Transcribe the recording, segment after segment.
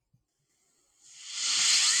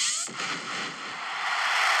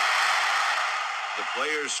The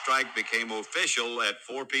players' strike became official at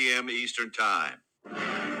 4 p.m. Eastern Time.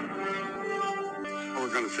 We're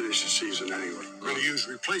going to finish the season anyway. We're going to use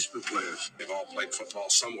replacement players. They've all played football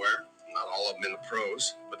somewhere. Not all of them in the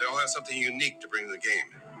pros, but they all have something unique to bring to the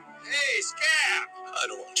game. Hey, Scab! I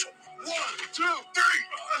don't want trouble. 1, 2, 3!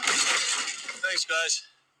 Thanks, guys.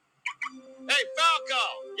 Hey, Falco!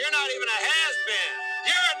 You're not even a has-been!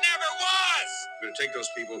 You're a never was! We're going to take those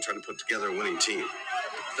people and try to put together a winning team.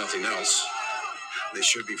 If nothing else, they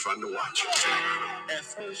should be fun to watch. At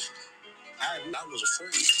first, I was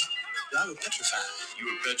afraid. I was petrified. You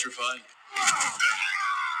were petrified?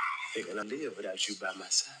 Thinking I live without you by my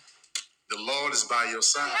side. The Lord is by your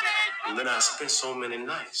side. And then I spent so many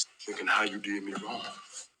nights thinking how you did me wrong.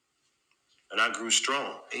 And I grew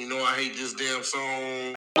strong. And you know I hate this damn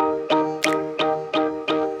song.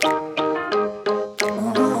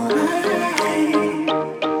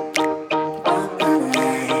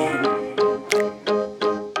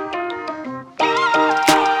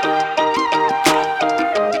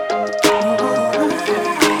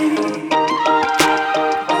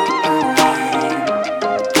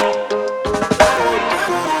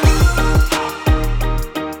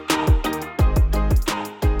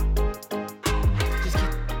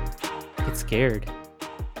 Scared.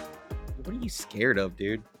 What are you scared of,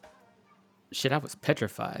 dude? Shit, I was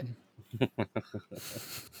petrified.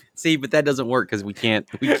 See, but that doesn't work because we can't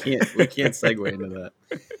segue into that.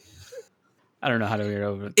 I don't know how to get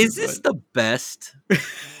over it. Is this the best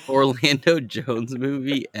Orlando Jones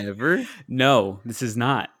movie ever? No, this is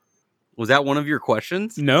not. Was that one of your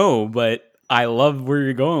questions? No, but I love where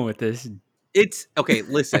you're going with this. It's okay.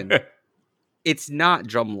 Listen, it's not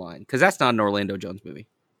Drumline because that's not an Orlando Jones movie.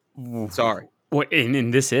 Sorry. What?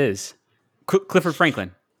 And this is Clifford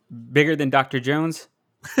Franklin, bigger than Dr. Jones.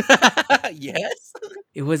 Yes.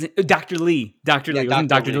 It wasn't Dr. Lee. Dr. Lee. It wasn't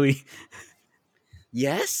Dr. Lee.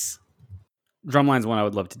 Yes. Drumline's one I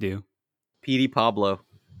would love to do. Petey Pablo.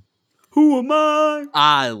 Who am I?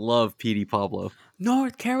 I love Petey Pablo.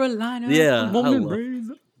 North Carolina. Yeah.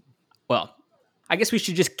 Well, I guess we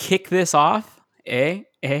should just kick this off.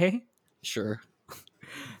 Sure.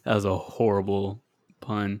 That was a horrible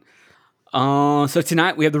pun. So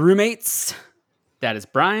tonight we have the roommates. That is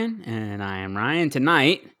Brian, and I am Ryan.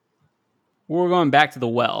 Tonight, we're going back to the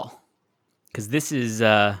well, because this is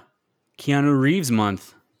Keanu Reeves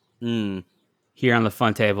month here on the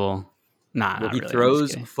fun table. Nah, he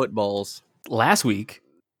throws footballs. Last week,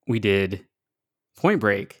 we did Point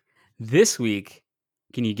Break. This week,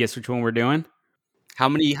 can you guess which one we're doing? How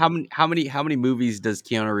many movies does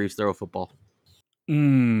Keanu Reeves throw a football?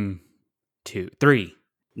 2, 3.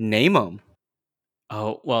 Name them.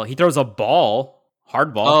 Oh, well, he throws a ball.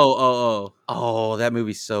 Hard ball. Oh, that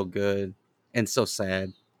movie's so good and so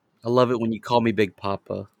sad. I love it when you call me Big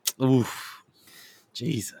Papa. Oof.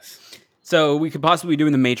 Jesus. So we could possibly be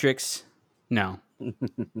doing The Matrix. No.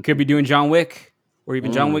 Could be doing John Wick or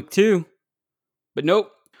even John Wick 2. But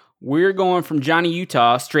nope. We're going from Johnny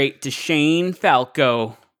Utah straight to Shane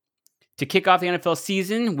Falco. To kick off the NFL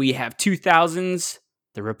season, we have 2000's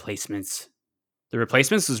The Replacements. The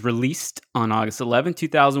Replacements was released on August 11,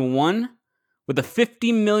 2001 with a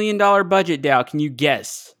 $50 million budget. Dow, can you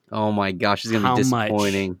guess? Oh my gosh, it's going to be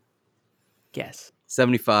disappointing. Much? Guess.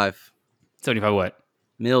 75. 75 what?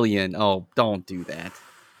 Million. Oh, don't do that.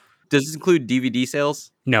 Does this include DVD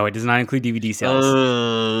sales? No, it does not include DVD sales.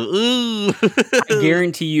 I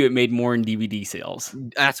guarantee you it made more in DVD sales.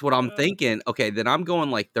 That's what I'm thinking. Okay, then I'm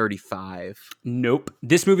going like 35. Nope.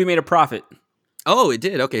 This movie made a profit. Oh, it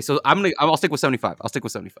did. Okay, so I'll stick with 75.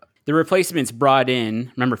 The Replacements brought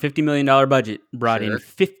in, remember, $50 million budget, brought in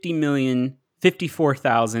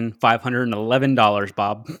 $54,511,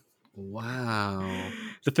 Bob. Wow.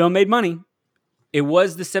 The film made money. It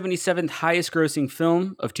was the 77th highest grossing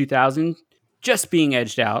film of 2000, just being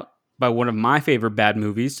edged out by one of my favorite bad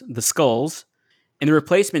movies, The Skulls. And The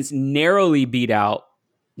Replacements narrowly beat out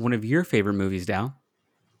one of your favorite movies, Dow,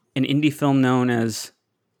 an indie film known as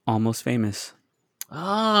Almost Famous.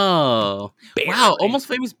 Oh, barely. Wow! Almost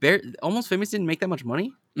Famous didn't make that much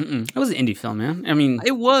money. It was an indie film, man. I mean,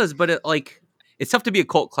 it was, but it's tough to be a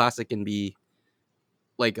cult classic and be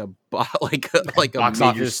like a box major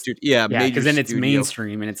office. Yeah, because then it's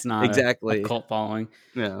mainstream and it's not exactly a cult following.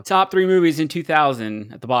 Yeah. Top 3 movies in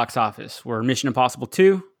 2000 at the box office were Mission Impossible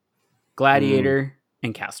 2, Gladiator,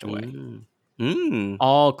 and Castaway.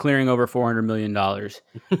 All clearing over $400 million.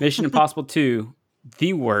 Mission Impossible 2.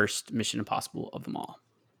 The worst Mission Impossible of them all.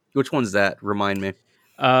 Which one's that? Remind me.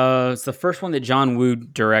 It's the first one that John Woo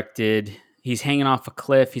directed. He's hanging off a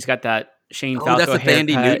cliff. He's got that Shane Falco that's with haircut.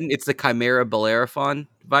 Andy Newton. It's the Chimera Bellerophon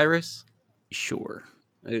virus? Sure.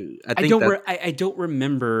 I think that I don't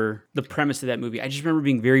remember the premise of that movie. I just remember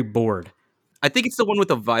being very bored. I think it's the one with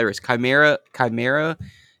the virus. Chimera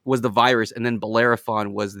was the virus, and then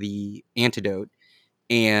Bellerophon was the antidote.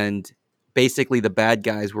 And basically, the bad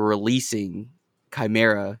guys were releasing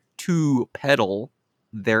Chimera to peddle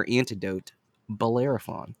their antidote,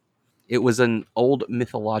 Bellerophon. It was an old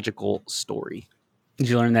mythological story. Did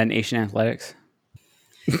you learn that in Asian athletics?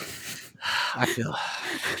 I feel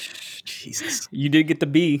Jesus. You did get the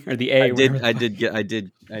B or the A. I whatever did. the I fuck.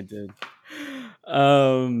 did. I did.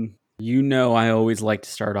 You know, I always like to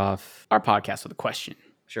start off our podcast with a question.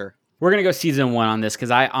 Sure. We're gonna go season 1 on this because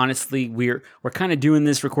I honestly we're kind of doing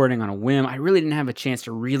this recording on a whim. I really didn't have a chance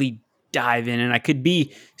to really dive in, and I could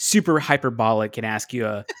be super hyperbolic and ask you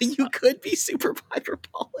a. You could be super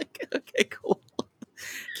hyperbolic. Okay, cool.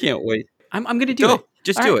 Can't wait. I'm gonna do it.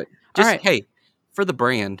 Just All do right. it. Just All right. hey, for the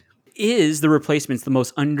brand. Is The Replacements the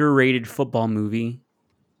most underrated football movie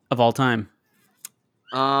of all time?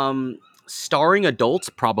 Starring adults,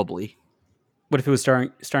 probably. What if it was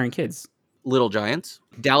starring kids? Little Giants,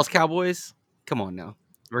 Dallas Cowboys. Come on now,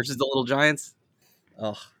 versus the Little Giants.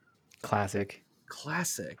 Oh, Classic.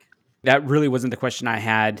 classic. That really wasn't the question I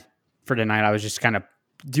had for tonight. I was just kind of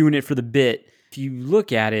doing it for the bit. If you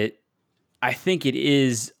look at it, I think it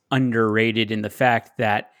is underrated in the fact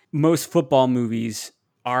that most football movies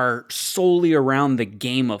are solely around the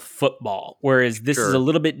game of football, whereas this is Sure. a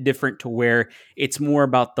little bit different to where it's more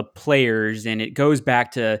about the players, and it goes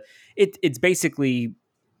back to it's basically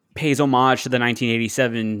pays homage to the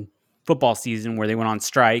 1987 football season where they went on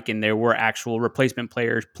strike and there were actual replacement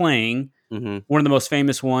players playing. Mm-hmm. One of the most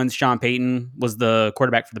famous ones, Sean Payton, was the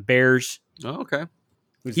quarterback for the Bears. Oh, okay.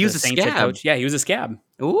 Who's He was the a Saints head scab. coach. Yeah, he was a scab.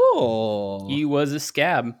 Ooh. He was a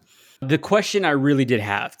scab. The question I really did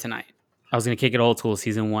have tonight, I was going to kick it old school,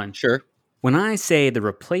 season 1. Sure. When I say The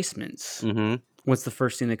Replacements, Mm-hmm. what's the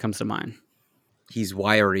first thing that comes to mind? He's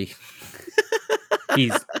wiry.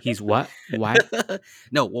 He's what? Why?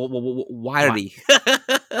 No, wiry.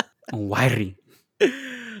 Wiry.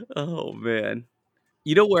 Oh man.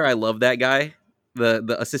 You know where I love that guy?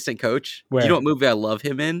 The assistant coach. Where? You know what movie I love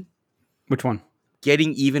him in? Which one?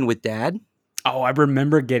 Getting Even with Dad. Oh, I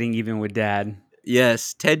remember Getting Even with Dad.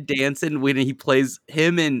 Yes, Ted Danson when he plays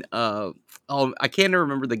him and I can't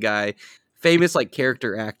remember the guy, famous like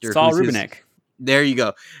character actor. Saul who's his- Rubinek. There you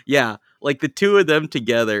go. Yeah, like the two of them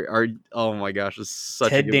together are. Oh my gosh, it's such a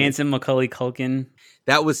Ted good movie. Danson, Macaulay Culkin.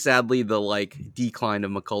 That was sadly the like decline of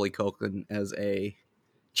Macaulay Culkin as a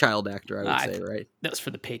child actor. I would say, right? That was for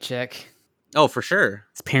the paycheck. Oh, for sure.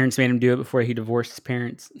 His parents made him do it before he divorced his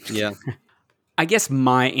parents. Yeah. I guess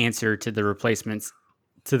my answer to The Replacements,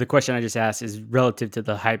 to the question I just asked, is relative to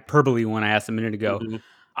the hyperbole one I asked a minute ago. Mhm.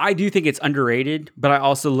 I do think it's underrated, but I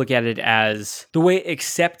also look at it as the way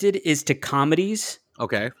Accepted is to comedies,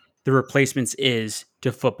 Okay. The Replacements is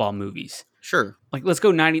to football movies. Sure. Like, let's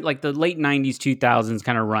go 90, like the late 90s, 2000s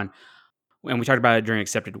kind of run. And we talked about it during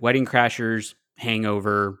Accepted. Wedding Crashers,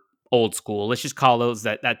 Hangover, Old School. Let's just call those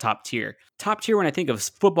that top tier. Top tier when I think of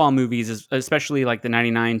football movies, especially like the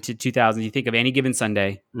 99 to 2000, you think of Any Given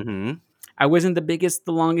Sunday. Mm-hmm. I wasn't the biggest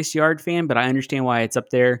The Longest Yard fan, but I understand why it's up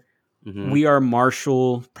there. Mm-hmm. We Are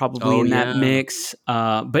Marshall, probably Oh, in that yeah. mix. But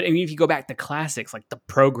I mean, if you go back to classics like The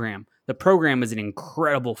Program is an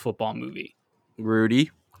incredible football movie. Rudy.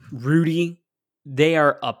 They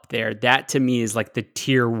are up there. That to me is like the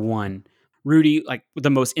tier 1. Rudy, like the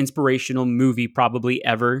most inspirational movie probably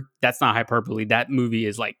ever. That's not hyperbole. That movie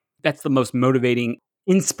is like, that's the most motivating,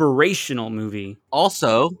 inspirational movie.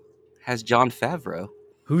 Also has Jon Favreau.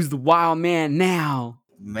 Who's the wild man now?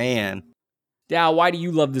 Man. Dal, why do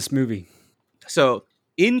you love this movie? So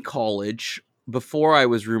in college, before I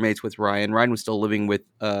was roommates with Ryan was still living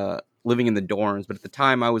in the dorms, but at the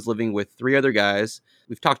time I was living with 3 other guys.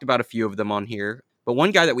 We've talked about a few of them on here, but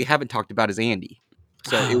one guy that we haven't talked about is Andy.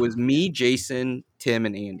 So it was me, Jason, Tim,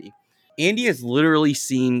 and Andy. Andy has literally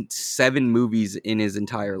seen 7 movies in his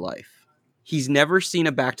entire life. He's never seen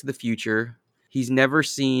a Back to the Future. He's never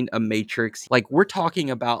seen a Matrix. Like, we're talking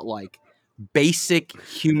about like basic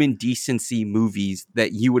human decency movies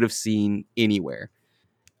that you would have seen anywhere.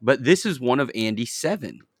 But this is one of Andy's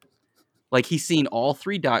 7. Like, he's seen all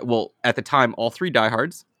 3 at the time, all 3 Die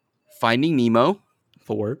Hards, Finding Nemo.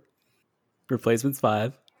 4. Replacements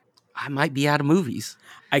 5. I might be out of movies.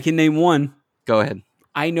 I can name one. Go ahead.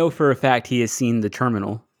 I know for a fact he has seen The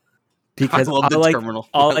Terminal. Because I love The Terminal.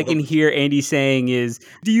 all I can hear Andy saying is,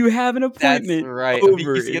 "Do you have an appointment?" That's right.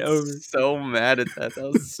 Over He and gets over. so mad at that.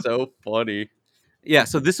 That was so funny. Yeah,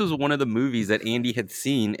 so this was one of the movies that Andy had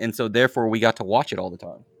seen, and so therefore we got to watch it all the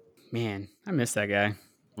time. Man, I miss that guy. I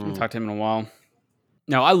haven't Mm. talked to him in a while.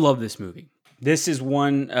 No, I love this movie. This is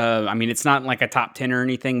one, I mean, it's not like a top 10 or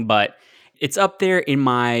anything, but it's up there in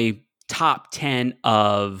my top 10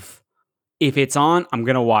 of if it's on, I'm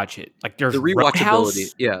going to watch it. Like there's The rewatchability.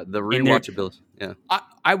 Roadhouse Yeah, the in there. rewatchability. Yeah,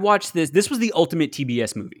 I watched this. This was the ultimate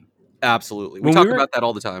TBS movie. absolutely. We When talk we were about that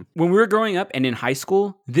all the time. when we were growing up and in high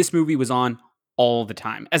school, this movie was on all the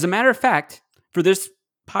time. As a matter of fact, for this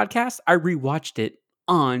podcast, I rewatched it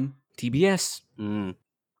on TBS Mm,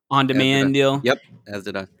 on as did I. demand deal. Yep, as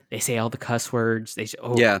did I. They say all the cuss words. They say,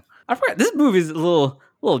 Yeah, I forgot. This movie's a little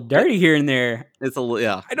dirty here and there. it's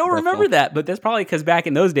yeah. I don't remember definitely. that, but that's probably because back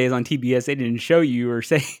in those days on TBS, they didn't show you or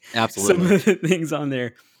say some Absolutely. of the things on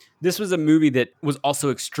there. This was a movie that was also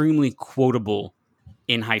extremely quotable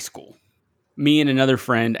in high school. Me and another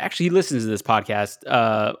friend, actually, he listens to this podcast,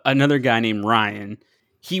 another guy named Ryan,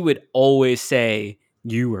 he would always say,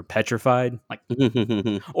 "You were petrified," like,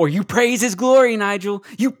 or "You praise his glory, Nigel.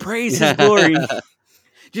 You praise his glory."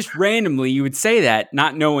 Just randomly, you would say that,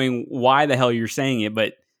 not knowing why the hell you're saying it,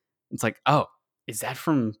 but it's like, oh, is that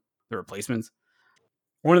from The Replacements?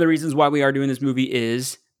 One of the reasons why we are doing this movie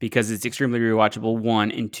is because it's extremely rewatchable,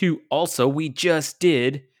 one, and two, also, we just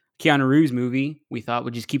did Keanu Reeves movie. We thought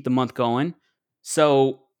we'd just keep the month going.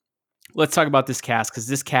 So let's talk about this cast, because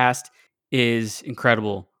this cast is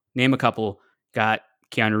incredible. Name a couple. Got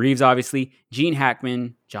Keanu Reeves, obviously, Gene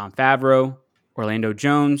Hackman, Jon Favreau, Orlando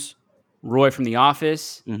Jones, Roy from The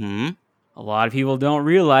Office. Mm-hmm. A lot of people don't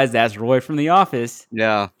realize that's Roy from The Office.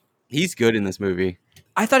 Yeah, he's good in this movie.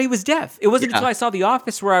 I thought he was deaf. It wasn't until I saw The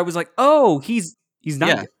Office where I was like, oh, he's not.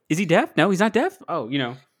 Yeah. Is he deaf? No, he's not deaf. Oh,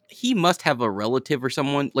 He must have a relative or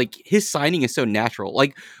someone. Like his signing is so natural.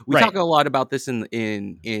 Like we Right. talk a lot about this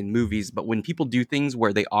in movies, but when people do things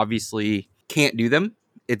where they obviously can't do them,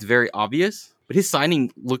 it's very obvious. But his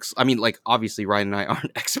signing looks. I mean, like obviously Ryan and I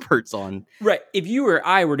aren't experts on. Right. If you or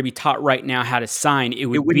I were to be taught right now how to sign, it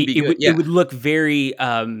would wouldn't be good, it would look very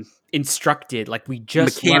instructed. Like we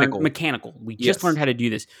just learned mechanical. We just Yes. learned how to do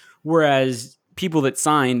this. Whereas people that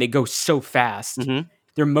sign, they go so fast. Mhm.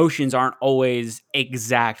 Their motions aren't always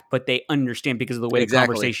exact, but they understand because of the way the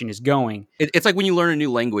Exactly. conversation is going. It's like when you learn a new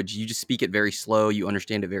language, you just speak it very slow. You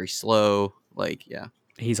understand it very slow. Like, yeah.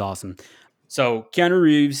 He's awesome. So Keanu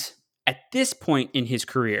Reeves, at this point in his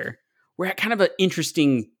career, we're at kind of an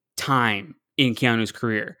interesting time in Keanu's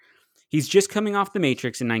career. He's just coming off The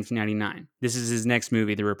Matrix in 1999. This is his next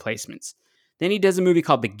movie, The Replacements. Then he does a movie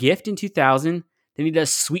called The Gift in 2000. Then he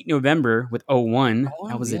does Sweet November with 01.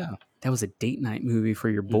 That was a date night movie for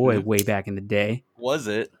your boy way back in the day. Was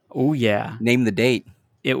it? Oh, yeah. Name the date.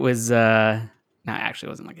 It was, no, actually, it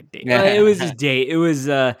wasn't like a date. It was just date. It was,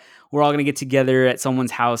 we're all going to get together at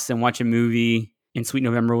someone's house and watch a movie. And Sweet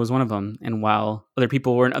November was one of them. And while other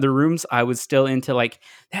people were in other rooms, I was still into like,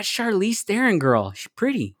 that Charlize Theron girl. She's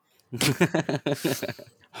pretty.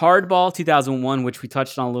 Hardball 2001, which we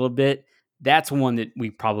touched on a little bit. That's one that we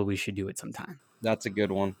probably should do at some time. That's a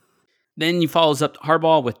good one. Then he follows up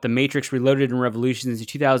Hardball with The Matrix Reloaded and Revolutions in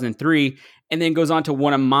 2003, and then goes on to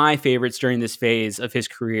one of my favorites during this phase of his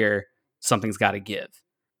career, Something's Gotta Give.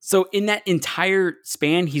 So in that entire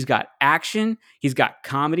span, he's got action, he's got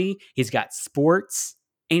comedy, he's got sports,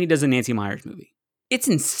 and he does a Nancy Meyers movie. It's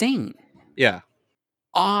insane. Yeah.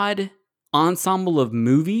 Odd ensemble of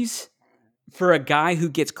movies for a guy who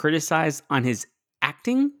gets criticized on his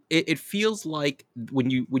acting. It feels like when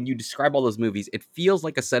you describe all those movies, it feels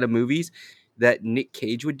like a set of movies that Nick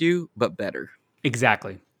Cage would do, but better.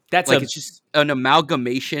 Exactly. That's like it's just an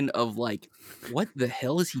amalgamation of like, what the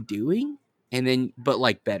hell is he doing? And then, but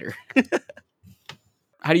like better.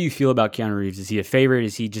 How do you feel about Keanu Reeves? Is he a favorite?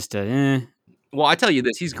 Is he just a Well, I tell you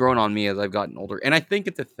this, he's grown on me as I've gotten older. And I think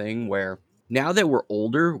it's a thing where now that we're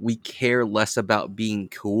older, we care less about being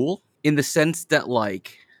cool in the sense that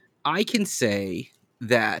like, I can say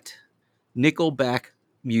that Nickelback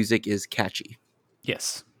music is catchy.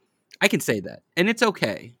 Yes. I can say that. And it's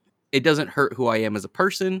okay. It doesn't hurt who I am as a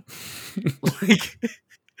person. Like,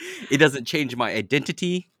 it doesn't change my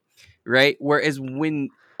identity, right? Whereas when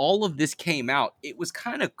all of this came out, it was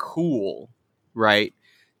kind of cool, right,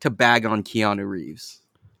 to bag on Keanu Reeves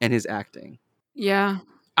and his acting. Yeah.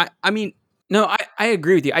 I mean... No, I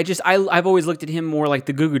agree with you. I've always looked at him more like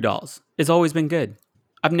the Goo Goo Dolls. It's always been good.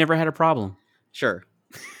 I've never had a problem. Sure.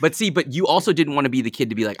 But you also didn't want to be the kid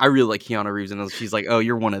to be like, I really like Keanu Reeves. And she's like, oh,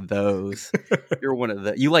 you're one of those. You're one of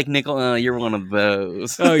the... You like Nickel? You're one of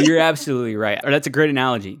those. Oh, you're absolutely right. Or that's a great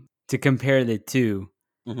analogy to compare the two.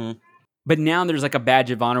 Mm-hmm. But now there's like a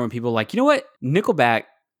badge of honor when people are like, you know what? Nickelback,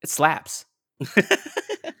 it slaps.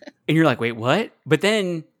 And you're like, wait, what? But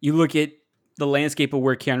then you look at the landscape of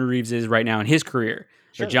where Keanu Reeves is right now in his career.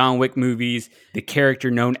 Sure. The John Wick movies, the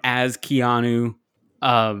character known as Keanu.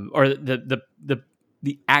 or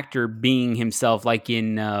the actor being himself, like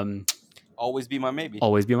in Always Be My Maybe.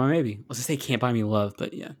 Always Be My Maybe. Let's just say Can't Buy Me Love,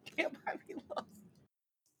 but yeah. Can't Buy Me Love.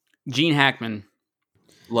 Gene Hackman.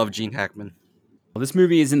 Love Gene Hackman. Well, this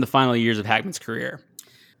movie is in the final years of Hackman's career.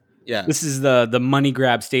 Yeah. This is the money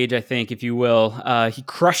grab stage, I think, if you will. He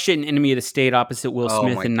crushed it in Enemy of the State opposite Will Oh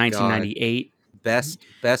Smith my in God. 1998.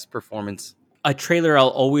 Best performance. A trailer I'll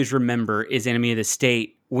always remember is Enemy of the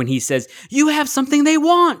State when he says, "You have something they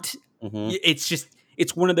want." Mhm.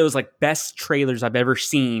 It's one of those like best trailers I've ever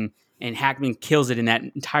seen, and Hackman kills it in that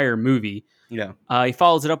entire movie. Yeah. He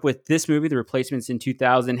follows it up with this movie, The Replacements, in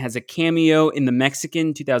 2000, has a cameo in The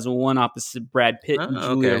Mexican, 2001, opposite Brad Pitt and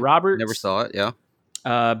Julia Okay. Roberts. Never saw it. Yeah.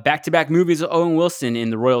 Back-to-back movies with Owen Wilson in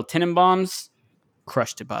The Royal Tenenbaums.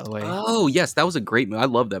 Crushed it, by the way. Oh yes, that was a great movie. I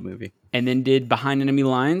love that movie. And then did Behind Enemy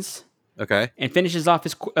Lines. Okay. And finishes off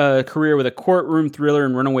his career with a courtroom thriller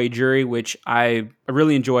and Runaway Jury, which I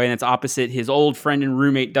really enjoy. And it's opposite his old friend and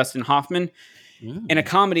roommate, Dustin Hoffman. And a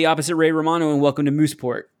comedy opposite Ray Romano in Welcome to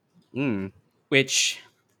Mooseport. Which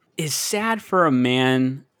is sad for a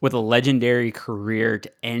man with a legendary career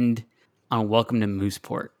to end on Welcome to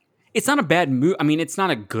Mooseport. It's not a bad movie. I mean, it's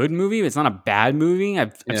not a good movie. It's not a bad movie.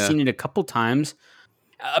 I've seen it a couple times.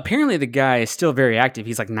 Apparently, the guy is still very active.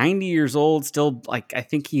 He's like 90 years old, still like, I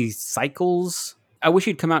think he cycles. I wish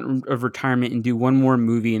he'd come out of retirement and do one more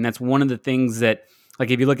movie. And that's one of the things that,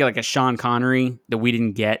 like, if you look at like a Sean Connery that we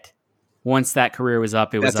didn't get, once that career was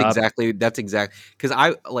up, was up. That's exact. Because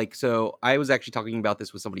I was actually talking about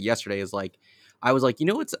this with somebody yesterday. I was like,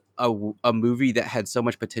 it's a movie that had so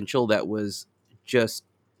much potential that was just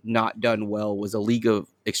not done well was A League of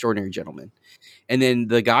Extraordinary Gentlemen. And then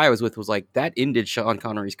the guy I was with was like, that ended Sean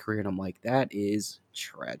Connery's career. And I'm like, that is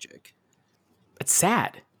tragic. It's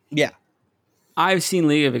sad. Yeah. I've seen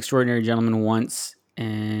League of Extraordinary Gentlemen once,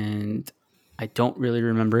 and I don't really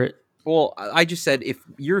remember it. Well, I just said, if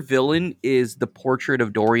your villain is the portrait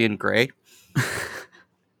of Dorian Gray,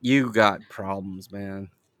 you got problems, man.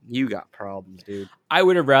 You got problems, dude. I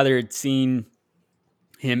would have rather seen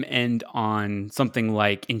him end on something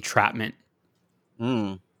like Entrapment.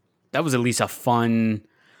 That was at least a fun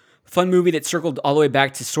movie that circled all the way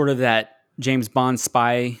back to sort of that James Bond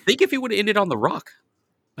spy. Think if it would have ended on The Rock.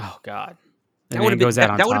 Oh God, that would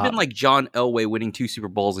have been like John Elway winning 2 Super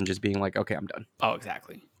Bowls and just being like, okay, I'm done. Oh,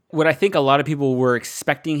 exactly. What I think a lot of people were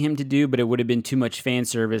expecting him to do, but it would have been too much fan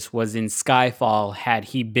service, was in Skyfall had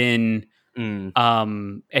he been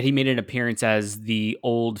and he made an appearance as the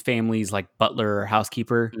old family's like butler or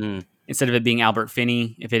housekeeper instead of it being Albert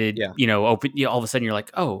Finney. If it had opened, all of a sudden you're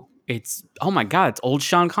like, oh my God, it's old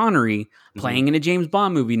Sean Connery playing in a James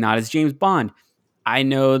Bond movie, not as James Bond. I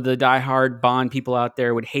know the diehard Bond people out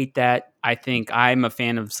there would hate that. I think I'm a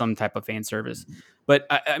fan of some type of fan service, but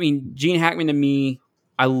I mean, Gene Hackman, to me,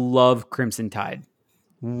 I love Crimson Tide.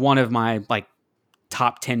 One of my like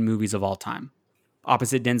top 10 movies of all time.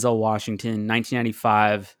 Opposite Denzel Washington,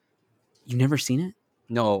 1995. You never seen it?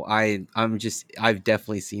 No, I've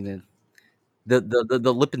definitely seen it. The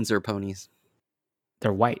Lipizer ponies.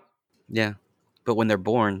 They're white. Yeah. But when they're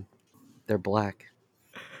born, they're black.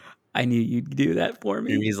 I knew you'd do that for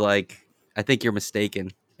me. And he's like, I think you're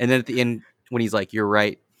mistaken. And then at the end, when he's like, you're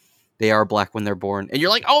right, they are black when they're born. And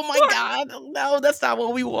you're like, oh my God, no, that's not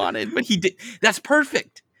what we wanted. But he did. That's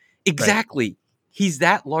perfect. Exactly. Right. He's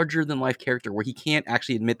that larger than life character where he can't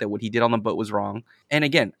actually admit that what he did on the boat was wrong. And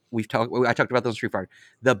again, I talked about those in Street Fighter.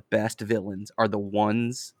 The best villains are the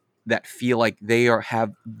ones that feel like they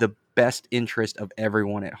have the best interest of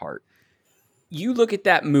everyone at heart. You look at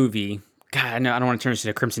that movie. God, I know I don't want to turn this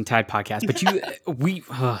into a Crimson Tide podcast, but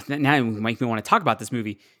now you make me want to talk about this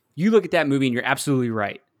movie. You look at that movie and you're absolutely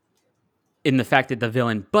right in the fact that the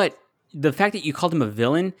villain, but the fact that you called him a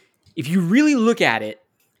villain, if you really look at it,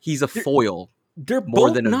 he's a foil. They're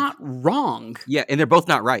both not wrong. Yeah, and they're both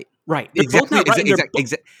not right. Right. They're both not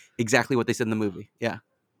right. Exactly what they said in the movie. Yeah.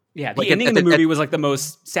 Yeah, the ending of the movie was like the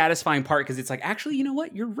most satisfying part because it's like, actually, you know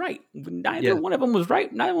what? You're right. Neither one of them was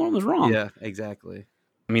right. Neither one of them was wrong. Yeah, exactly.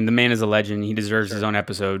 I mean, the man is a legend. He deserves his own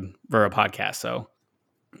episode for a podcast. So,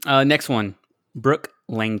 next one, Brooke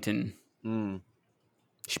Langton.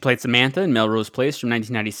 She played Samantha in Melrose Place from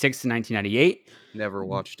 1996 to 1998. Never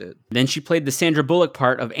watched it. Then she played the Sandra Bullock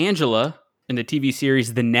part of Angela in the TV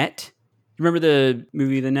series The Net. Remember the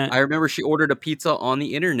movie The Net? I remember she ordered a pizza on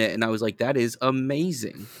the internet, and I was like, that is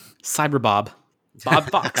amazing. Cyber Bob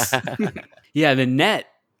Fox. Yeah, The Net.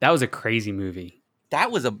 That was a crazy movie.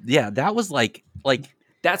 That was like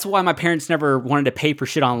that's why my parents never wanted to pay for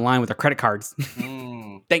shit online with their credit cards.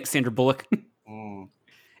 Thanks, Sandra Bullock.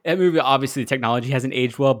 That movie, obviously, the technology hasn't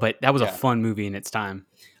aged well, but that was a fun movie in its time.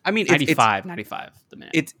 I mean, 95, the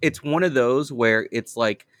minute. it's one of those where it's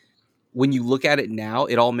like when you look at it now,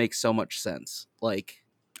 it all makes so much sense. Like,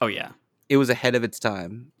 Oh, yeah. it was ahead of its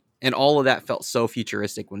time, and all of that felt so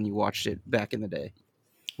futuristic when you watched it back in the day.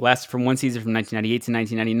 Lasted from one season from 1998 to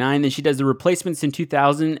 1999. Then she does The Replacements in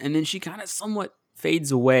 2000, and then she kind of somewhat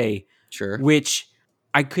fades away, Sure. which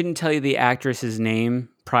I couldn't tell you the actress's name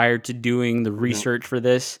prior to doing the research for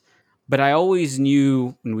this, but I always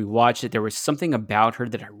knew when we watched it, there was something about her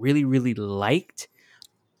that I really, really liked,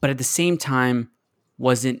 but at the same time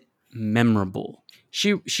wasn't memorable.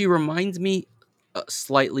 She reminds me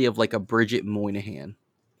slightly of like a Bridget Moynihan,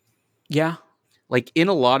 Yeah. like in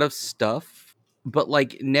a lot of stuff, but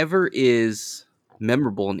like never is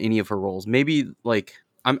memorable in any of her roles. Maybe like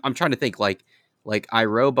I'm trying to think like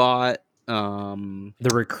iRobot. The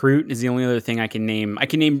Recruit is the only other thing I can name. I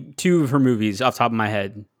can name two of her movies off the top of my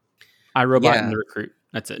head. iRobot and Yeah, The Recruit.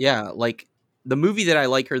 That's it. yeah. Like the movie that I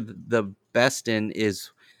like her the best in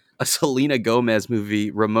is a Selena Gomez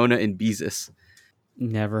movie, Ramona and Beezus.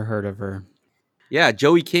 Never heard of her. Yeah,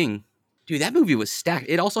 Joey King. Dude, that movie was stacked.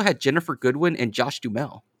 It also had Jennifer Goodwin and Josh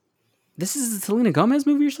Duhamel. This is the Selena Gomez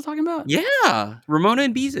movie you're still talking about? Yeah, Ramona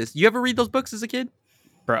and Beezus. You ever read those books as a kid?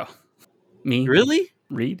 Bro. Me? Really?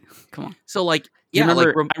 Read? Come on. So like, Do you yeah, like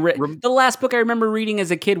remember I read the last book I remember reading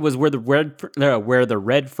as a kid was where the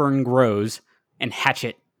red fern grows and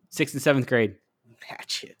Hatchet, 6th and 7th grade,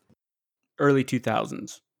 Hatchet. early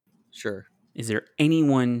 2000s. Sure. Is there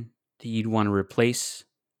anyone that you'd want to replace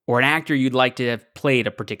or an actor you'd like to have played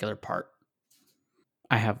a particular part?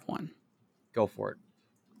 I have one. Go for it.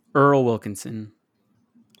 Earl Wilkinson.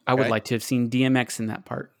 I would Okay. like to have seen DMX in that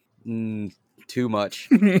part. Too much.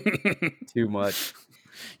 Too much.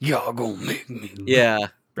 Y'all gonna make me. Yeah.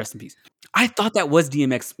 Rest in peace. I thought that was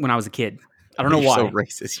DMX when I was a kid. I don't know You're why. so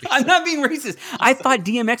racist. I'm not being racist. I thought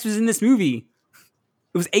DMX was in this movie.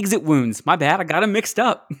 It was Exit Wounds. My bad. I got him mixed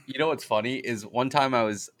up. You know what's funny is one time I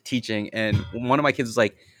was teaching and one of my kids was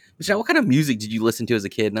like, Michelle, what kind of music did you listen to as a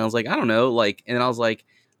kid? And I was like, I don't know. Like, and I was like,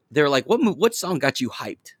 they were like, what song got you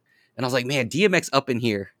hyped? And I was like, man, DMX up in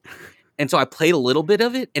here. And so I played a little bit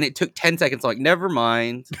of it and it took 10 seconds. I'm like, never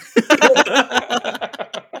mind.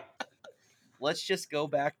 Let's just go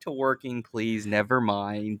back to working, please. Never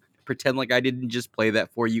mind. Pretend like I didn't just play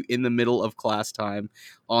that for you in the middle of class time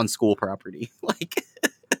on school property. Like,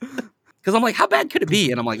 because I'm like, how bad could it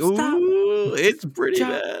be? And I'm like, ooh, it's pretty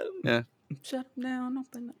bad. Yeah. Shut down,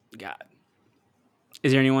 open up. God.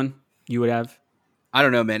 Is there anyone you would have? I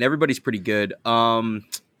don't know, man. Everybody's pretty good.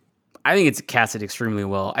 I think it's casted extremely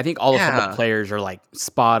well. I think all the football Yeah. players are like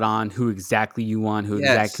spot on who exactly you want, who Yes.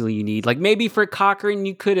 exactly you need. Like maybe for Cochran,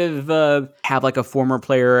 you could have like a former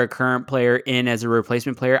player or a current player in as a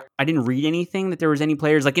replacement player. I didn't read anything that there was any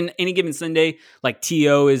players like in any given Sunday, like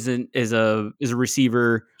T.O. is a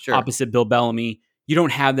receiver Sure. opposite Bill Bellamy. You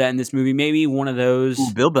don't have that in this movie. Maybe one of those.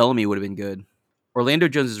 Ooh, Bill Bellamy would have been good. Orlando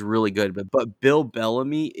Jones is really good, but Bill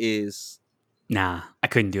Bellamy is. Nah, I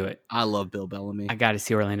couldn't do it. I love Bill Bellamy. I got to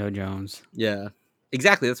see Orlando Jones. Yeah,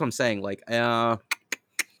 exactly. That's what I'm saying. Like,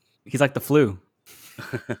 He's like the flu.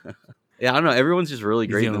 yeah, I don't know. Everyone's just really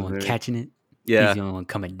He's great. the in only this one movie. catching it. Yeah, He's the only one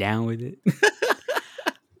coming down with it.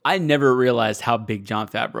 I never realized how big Jon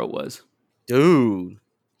Favreau was. dude,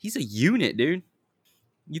 he's a unit, dude.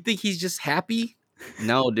 You think he's just happy?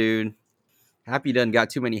 No, dude. Happy done got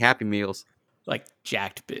too many Happy Meals. Like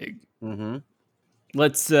jacked big. Mm-hmm.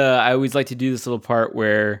 Let's I always like to do this little part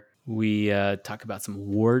where we talk about some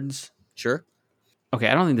awards. Sure. Okay,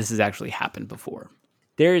 I don't think this has actually happened before.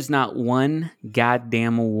 There is not one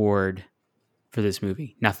goddamn award for this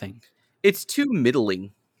movie. Nothing. It's too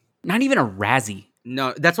middling. Not even a Razzie.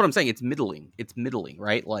 No, that's what I'm saying. It's middling. It's middling,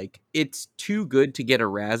 right? Like it's too good to get a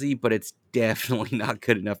Razzie, but it's definitely not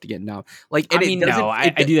good enough to get nom. Like, and I mean, no, I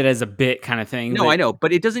do that as a bit kind of thing. No, I know,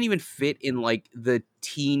 but it doesn't even fit in like the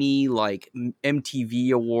teeny like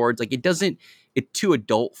MTV awards. Like it doesn't. It's too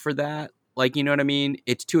adult for that. Like, you know what I mean?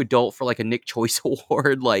 It's too adult for like a Nick Choice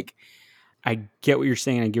award. Like, I get what you're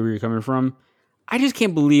saying. I get where you're coming from. I just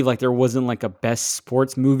can't believe like there wasn't like a best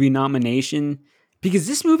sports movie nomination because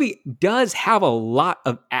this movie does have a lot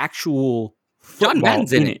of actual John football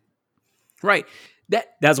Madden's in it. Right.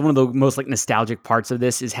 That's one of the most like nostalgic parts of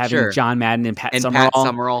this is having Sure. John Madden and Pat and Summerall. Pat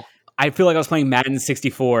Summerall. I feel like I was playing Madden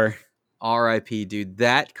 64. R.I.P. Dude,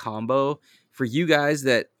 that combo for you guys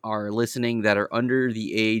that are listening that are under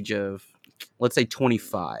the age of, let's say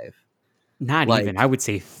 25. Not Like- even. I would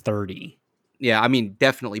say 30. Yeah, I mean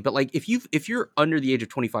definitely. But like if you're under the age of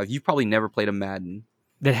 25, you've probably never played a Madden.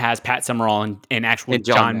 That has Pat Summerall and actual And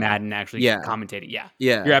John John Madden. Madden actually Yeah. commentating. Yeah.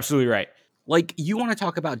 Yeah, You're absolutely right. like you want to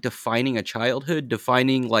talk about defining a childhood,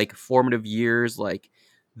 defining like formative years, like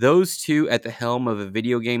those two at the helm of a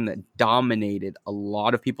video game that dominated a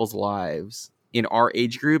lot of people's lives in our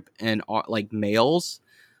age group and like males,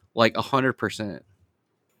 like 100%.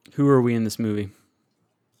 Who are we in this movie?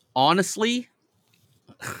 Honestly,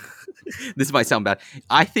 this might sound bad.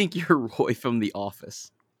 I think you're Roy from The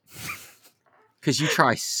Office. Because you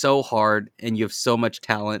try so hard and you have so much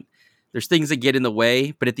talent. There's things that get in the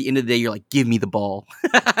way, but at the end of the day, you're like, give me the ball.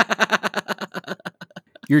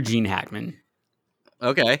 You're Gene Hackman.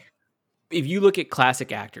 Okay. If you look at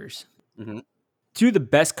classic actors, Mm-hmm. two of the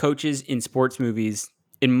best coaches in sports movies,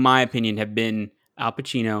 in my opinion, have been Al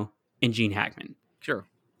Pacino and Gene Hackman. Sure.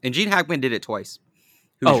 And Gene Hackman did it twice.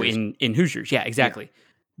 Hoosiers. In Hoosiers. Yeah, exactly. Yeah.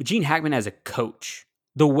 But Gene Hackman as a coach,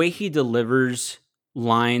 the way he delivers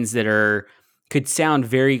lines that could sound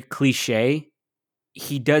very cliche,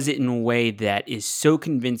 he does it in a way that is so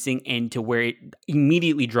convincing and to where it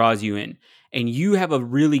immediately draws you in. And you have a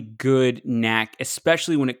really good knack,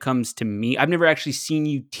 especially when it comes to me. I've never actually seen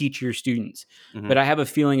you teach your students, but I have a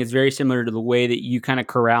feeling it's very similar to the way that you kind of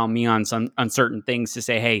corral me on certain things to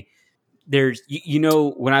say, hey, there's,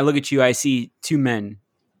 when I look at you, I see two men,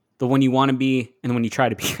 the one you want to be and the one you try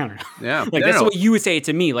to be. I don't know. Yeah. Like that's what you would say it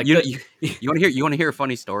to me. Like you want to hear a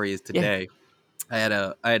funny story is today.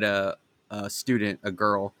 Yeah. I had a student, a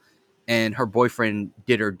girl, and her boyfriend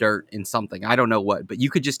did her dirt in something. I don't know what, but you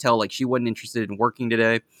could just tell like she wasn't interested in working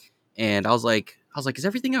today. And I was like, is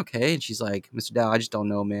everything okay? And she's like, Mr. Dow, I just don't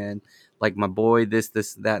know, man. Like my boy, this,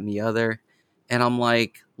 that, and the other. And I'm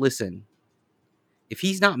like, listen, if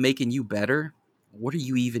he's not making you better, what are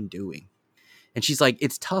you even doing? And she's like,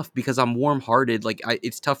 it's tough because I'm warm-hearted. Like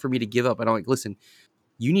it's tough for me to give up. And I'm like, listen,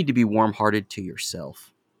 you need to be warm-hearted to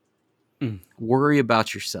yourself. Worry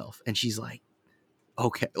about yourself. And she's like,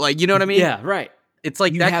 okay. Like, you know what I mean? Yeah, right. It's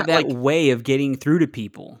like you have that way of getting through to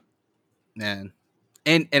people. Man.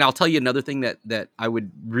 And I'll tell you another thing that I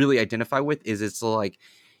would really identify with is it's like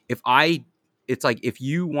if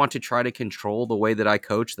you want to try to control the way that I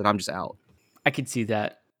coach, then I'm just out. I could see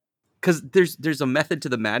that. Because there's a method to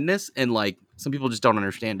the madness, and like some people just don't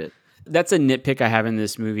understand it. That's a nitpick I have in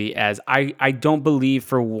this movie, as I don't believe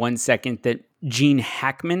for 1 second that Gene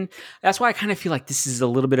Hackman, that's why I kind of feel like this is a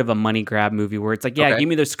little bit of a money grab movie where it's like, yeah, give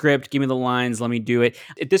me the script, give me the lines, let me do it.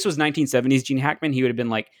 If this was 1970s Gene Hackman, he would have been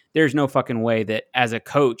like, there's no fucking way that as a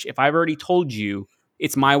coach, if I've already told you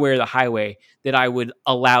it's my way or the highway, that I would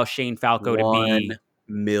allow Shane Falco to be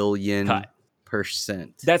 1,000,000%. cut.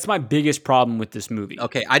 That's my biggest problem with this movie.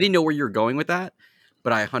 Okay, I didn't know where you were going with that,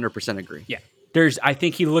 but I 100% agree. Yeah. I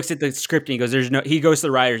think he looks at the script and he goes, he goes to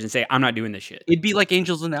the writers and say, I'm not doing this shit. It'd be like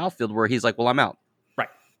Angels in the Outfield where he's like, well, I'm out. Right.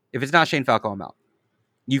 If it's not Shane Falco, I'm out.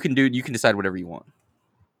 You can decide whatever you want.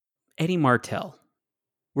 Eddie Martell.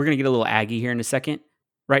 We're going to get a little Aggie here in a second.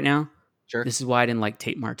 Right now. Sure. This is why I didn't like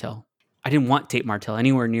Tate Martell. I didn't want Tate Martell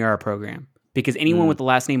anywhere near our program because anyone with the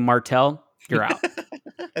last name Martell, you're out.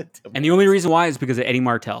 And the only reason why is because of Eddie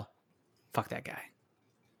Martell. Fuck that guy.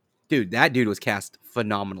 Dude, that dude was cast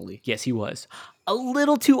phenomenally. Yes, he was. A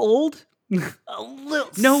little too old.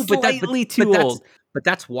 Slightly too old. But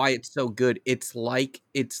that's why it's so good. It's like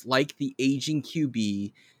the aging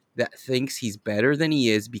QB that thinks he's better than he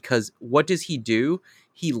is, because what does he do?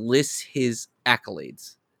 He lists his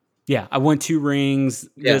accolades. Yeah, I won 2 rings.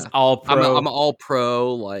 Yeah. Was all pro. I'm all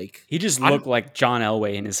pro. Like he just looked like John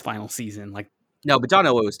Elway in his final season. Like no, but John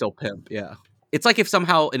Elway was still pimp. Yeah. It's like if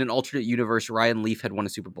somehow in an alternate universe, Ryan Leaf had won a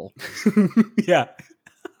Super Bowl. Yeah.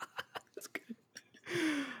 That's good.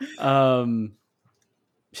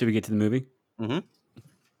 Should we get to the movie? Mm-hmm.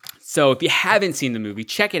 So if you haven't seen the movie,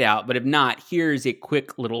 check it out. But if not, here's a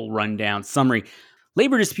quick little rundown summary.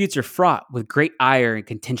 Labor disputes are fraught with great ire and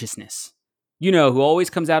contentiousness. You know who always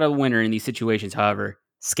comes out a winner in these situations, however?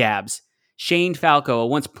 Scabs. Shane Falco, a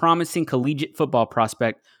once promising collegiate football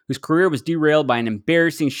prospect whose career was derailed by an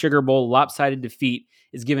embarrassing Sugar Bowl lopsided defeat,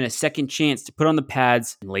 is given a second chance to put on the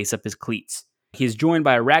pads and lace up his cleats. He is joined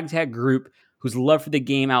by a ragtag group whose love for the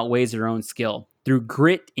game outweighs their own skill. Through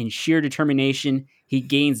grit and sheer determination, he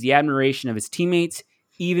gains the admiration of his teammates,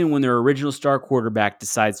 even when their original star quarterback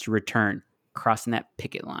decides to return, crossing that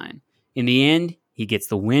picket line. In the end, he gets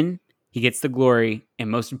the win, he gets the glory, and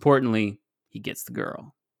most importantly, he gets the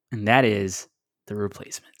girl. And that is The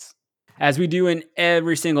Replacements. As we do in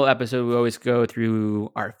every single episode, we always go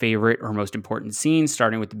through our favorite or most important scenes,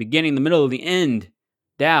 starting with the beginning, the middle, the end.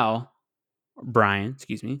 Brian,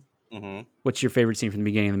 what's your favorite scene from the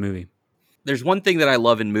beginning of the movie? There's one thing that I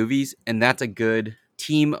love in movies, and that's a good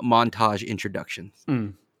team montage introduction.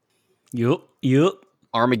 Yup.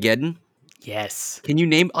 Armageddon. Yes. Can you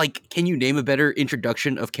name a better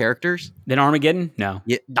introduction of characters? Then Armageddon? No.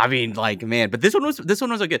 Yeah, I mean, like, man, but this one was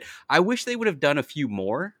so good. I wish they would have done a few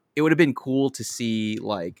more. It would have been cool to see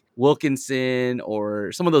like Wilkinson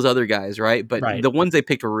or some of those other guys, right? But Right. the ones they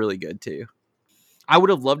picked were really good too. I would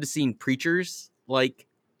have loved to seen Preacher's like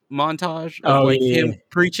montage of like him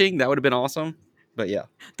preaching. That would have been awesome. But yeah,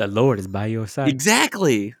 The Lord is by your side.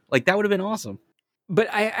 exactly. Like that would have been awesome.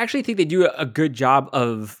 But I actually think they do a good job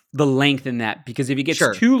of the length in that, because if it gets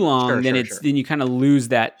Sure. too long, Sure, then sure. then you kind of lose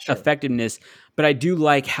that Sure. effectiveness. But I do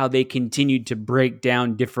like how they continued to break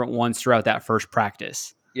down different ones throughout that first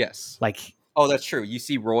practice. Yes. Like, Oh, that's true. You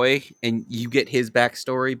see Roy and you get his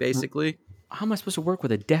backstory basically. how am I supposed to work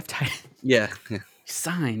with a deaf titan? Yeah.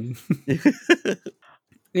 Sign.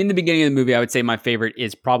 In the beginning of the movie, I would say my favorite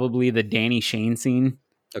is probably the Danny Shane scene.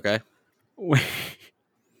 Okay. When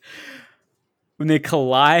they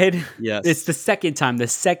collide. Yes. It's the second time, the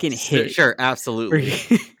second hit. Sure, absolutely.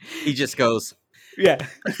 He just goes, yeah.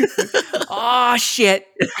 Oh, shit.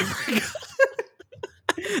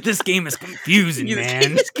 This game is confusing,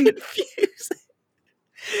 man. It's confusing.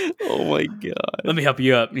 Oh my god. Let me help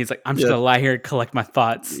you up. And he's like, I'm just going to lie here and collect my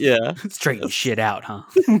thoughts. Yeah. Straighten shit out, huh?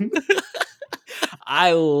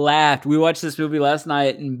 I laughed. We watched this movie last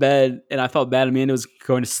night in bed, and I felt bad. Amanda was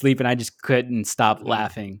going to sleep, and I just couldn't stop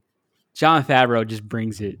laughing. Jon Favreau just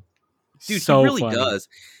brings it. Dude, so he really funny. does.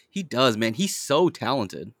 He does, man. He's so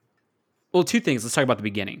talented. Well, two things. Let's talk about the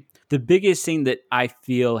beginning. The biggest thing that I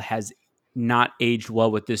feel has not aged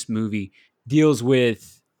well with this movie deals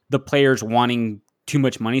with the players wanting too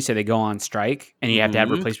much money, so they go on strike, and you have to have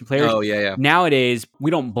replacement players. Oh, yeah. Nowadays, we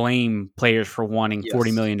don't blame players for wanting Yes.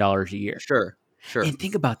 $40 million a year. Sure. And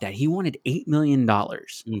think about that. He wanted $8 million,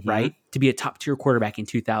 right? To be a top tier quarterback in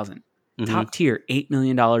 2000. Top tier, $8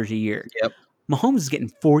 million a year. Yep. Mahomes is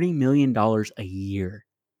getting $40 million a year,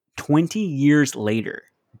 20 years later.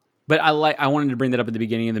 But I wanted to bring that up at the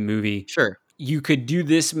beginning of the movie. Sure. You could do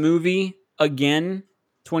this movie again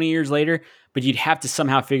 20 years later, but you'd have to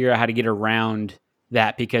somehow figure out how to get around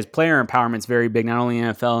that, because player empowerment is very big, not only in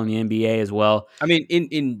NFL and the NBA as well. I mean,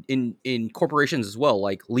 in corporations as well.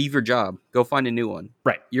 Like, leave your job, go find a new one.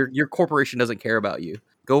 Right. Your corporation doesn't care about you.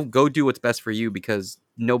 Go do what's best for you, because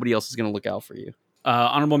nobody else is going to look out for you.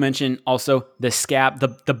 Honorable mention also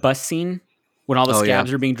the bus scene when all the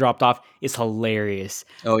scabs are being dropped off is hilarious.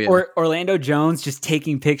 Oh yeah. Or Orlando Jones just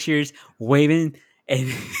taking pictures, waving, and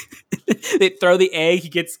they throw the egg. He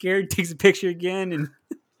gets scared, takes a picture again, and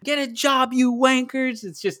get a job, you wankers.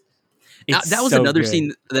 It's just that was so another good.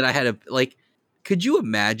 scene that I had like. Could you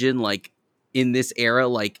imagine like in this era,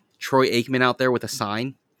 like Troy Aikman out there with a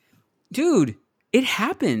sign? Dude, it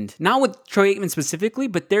happened. Not with Troy Aikman specifically,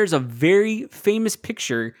 but there's a very famous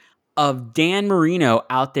picture of Dan Marino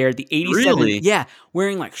out there at the 87. Really? Yeah,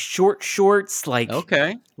 wearing like short shorts, like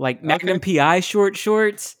Magnum PI short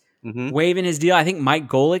shorts, waving his deal. I think Mike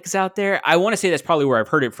Golick's out there. I want to say that's probably where I've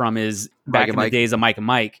heard it from, is back in the days of Mike and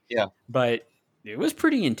Mike. Yeah. But it was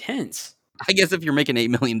pretty intense. I guess if you're making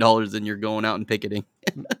 $8 million, then you're going out and picketing.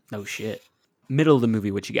 No shit. Middle of the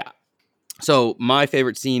movie, what you got? So my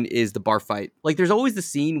favorite scene is the bar fight. Like, there's always the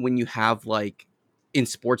scene when you have like in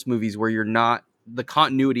sports movies where the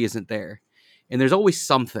continuity isn't there. And there's always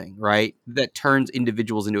something, right, that turns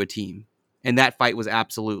individuals into a team. And that fight was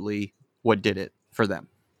absolutely what did it for them.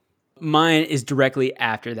 Mine is directly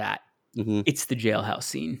after that. It's the jailhouse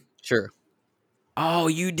scene. Sure. Oh,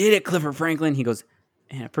 you did it, Clifford Franklin. He goes,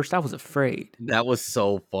 man, at first I was afraid. That was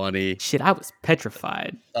so funny. Shit, I was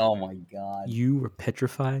petrified. Oh my God. You were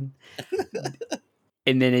petrified?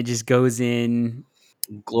 And then it just goes in.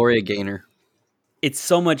 Gloria Gaynor. It's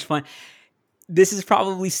so much fun. This is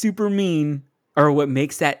probably super mean, or what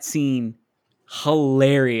makes that scene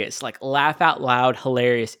hilarious, like laugh out loud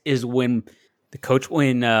hilarious, is when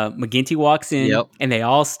McGinty walks in and they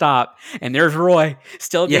all stop, and there's Roy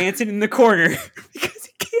still dancing in the corner because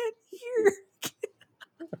he can't hear.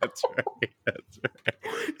 That's right.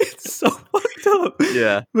 It's so fucked up.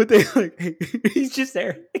 Yeah. But they he's just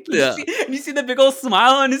there. You see the big old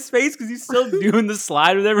smile on his face because he's still doing the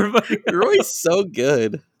slide with everybody. Roy's so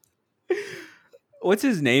good. What's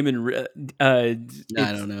his name? I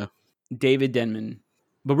don't know. David Denman.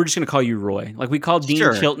 But we're just going to call you Roy. Like we call Dean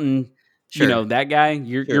Chilton, that guy.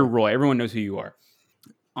 You're Roy. Everyone knows who you are.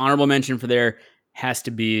 Honorable mention for there has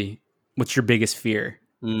to be, what's your biggest fear?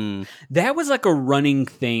 That was like a running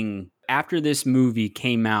thing after this movie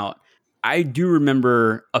came out. I do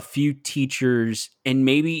remember a few teachers and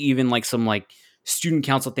maybe even like some like student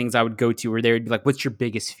council things I would go to where they would be like, what's your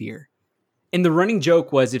biggest fear? And the running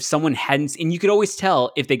joke was if someone hadn't, and you could always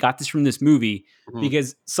tell if they got this from this movie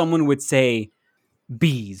because someone would say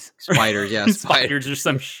bees, Spiders, yeah, spiders or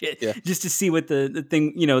some shit, Yeah. just to see what the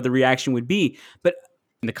thing, the reaction would be. But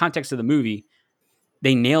in the context of the movie,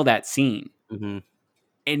 they nail that scene. Mm-hmm.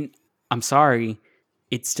 And I'm sorry,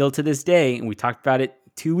 it's still to this day, and we talked about it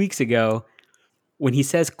 2 weeks ago. When he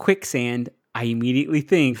says quicksand, I immediately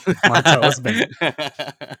think Martellus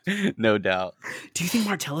Bennett. No doubt. Do you think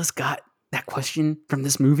Martellus got that question from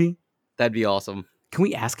this movie? That'd be awesome. Can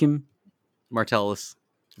we ask him? Martellus,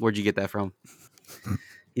 where'd you get that from?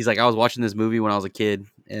 He's like, I was watching this movie when I was a kid,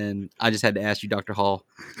 and I just had to ask you, Dr. Hall,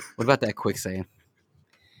 what about that quicksand?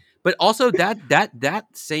 But also that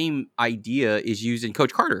same idea is used in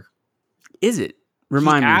Coach Carter. Is it?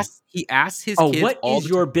 Remind me. He asks his Oh, kids what all is the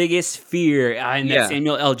your time. biggest fear? In that Yeah.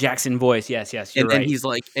 Samuel L. Jackson voice. Yes, you're And then right. he's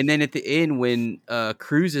like, and then at the end when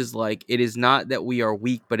Cruz is like, it is not that we are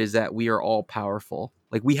weak, but is that we are all powerful.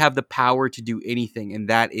 Like we have the power to do anything, and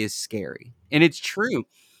that is scary. And it's true.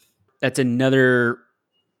 That's another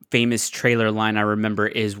famous trailer line I remember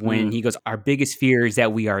is when he goes, our biggest fear is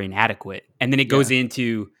that we are inadequate. And then it goes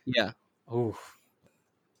into, oh,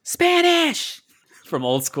 Spanish from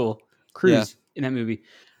Old School. Cruz in that movie.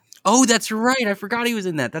 Oh, that's right. I forgot he was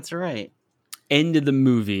in that. That's right. End of the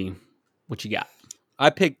movie. What you got? I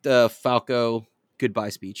picked Falco goodbye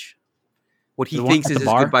speech. What he The thinks one at is the his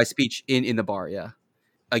bar? goodbye speech in the bar, yeah.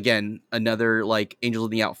 Again, another like Angels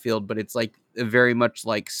in the outfield, but it's like a very much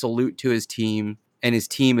like salute to his team, and his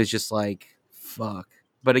team is just like fuck.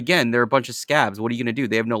 But again, they're a bunch of scabs. What are you gonna do?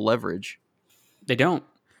 They have no leverage. They don't.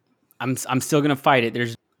 I'm still gonna fight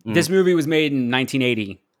it. This movie was made in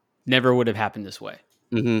 1980. Never would have happened this way.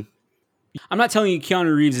 Mm-hmm. I'm not telling you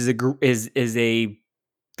Keanu Reeves is a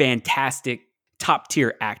fantastic top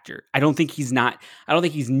tier actor. I don't think he's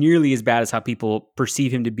nearly as bad as how people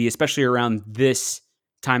perceive him to be, especially around this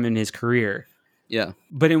time in his career. Yeah.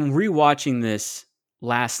 But in rewatching this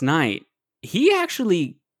last night, he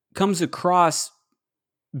actually comes across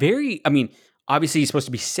obviously he's supposed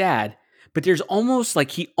to be sad, but there's almost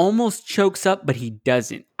like he almost chokes up, but he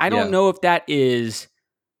doesn't. I don't know if that is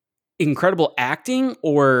incredible acting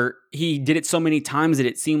or he did it so many times that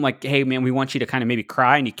it seemed like, hey man, we want you to kind of maybe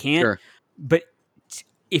cry and you can't. Sure. But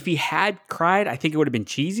if he had cried, I think it would have been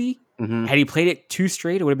cheesy. Mm-hmm. Had he played it too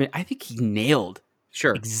straight, it would have been, I think he nailed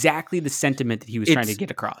exactly the sentiment that he was trying to get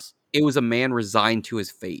across. It was a man resigned to his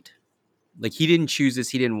fate. Like he didn't choose this,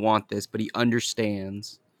 he didn't want this, but he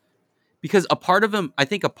understands. Because a part of him, I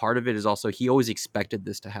think a part of it is also he always expected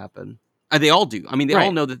this to happen. And they all do. I mean, they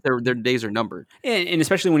all know that their days are numbered. And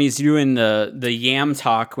especially when he's doing the yam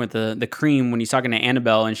talk with the cream, when he's talking to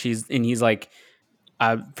Annabelle and he's like,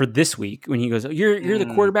 for this week, when he goes, you're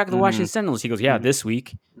the quarterback of the Washington Sentinels. He goes, yeah, this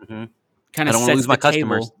week. Mm-hmm. Kind I of don't want to lose my table,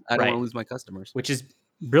 customers. I don't want to lose my customers. Which is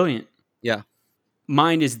brilliant. Yeah.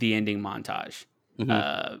 Mine is the ending montage.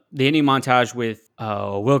 Mm-hmm. The ending montage with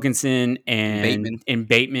Wilkinson and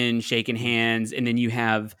Bateman shaking hands, and then you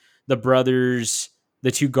have the brothers,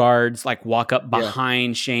 the two guards, like walk up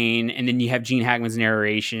behind Shane, and then you have Gene Hackman's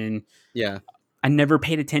narration. Yeah, I never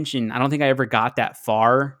paid attention. I don't think I ever got that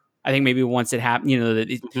far. I think maybe once it happened,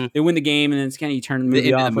 they win the game, and then it's kind of you turn the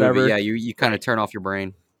movie off, whatever. Yeah, you kind of turn off your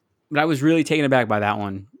brain. But I was really taken aback by that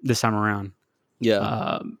one this time around.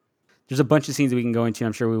 Yeah. There's a bunch of scenes that we can go into.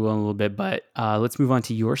 I'm sure we will in a little bit, but let's move on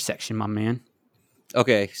to your section, my man.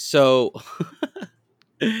 Okay, so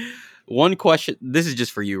one question. This is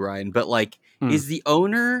just for you, Ryan, but like, is the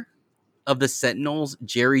owner of the Sentinels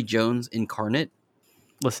Jerry Jones incarnate?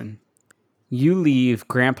 Listen, you leave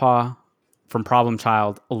Grandpa from Problem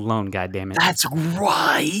Child alone, goddammit. That's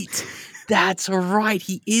right. That's right.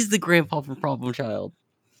 He is the grandpa from Problem Child.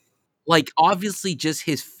 Like, obviously, just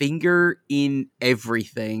his finger in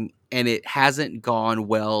everything, and it hasn't gone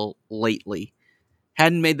well lately.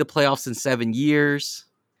 Hadn't made the playoffs in 7 years.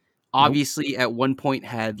 Obviously, at one point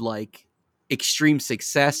had, like, extreme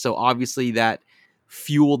success, so obviously that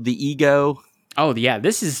fueled the ego. Oh, yeah,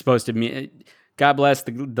 this is supposed to be... God bless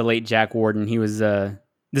the late Jack Warden. He was...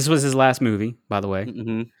 this was his last movie, by the way.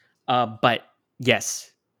 Mm-hmm. But,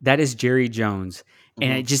 yes, that is Jerry Jones.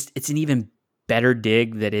 And it's an even better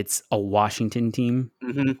dig that it's a Washington team.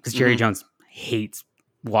 Because Jerry Jones hates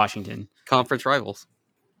Washington. Conference rivals.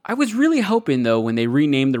 I was really hoping, though, when they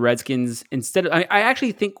renamed the Redskins, instead of... I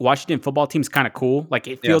actually think Washington football team's kind of cool. Like,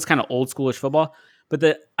 it feels kind of old schoolish football. But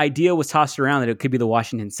the idea was tossed around that it could be the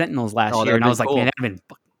Washington Sentinels last year. And I was like, man, that would have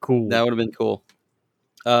been cool. That would have been cool.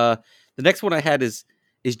 The next one I had is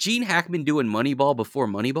Gene Hackman doing Moneyball before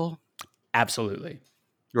Moneyball? Absolutely.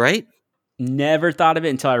 Right? Never thought of it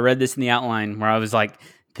until I read this in the outline where I was like,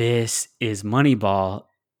 this is Moneyball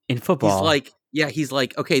in football. He's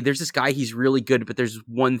like, okay, there's this guy, he's really good, but there's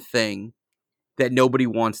one thing that nobody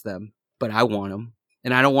wants them, but I want him.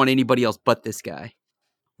 and I don't want anybody else but this guy.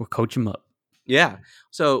 We'll coach him up. Yeah.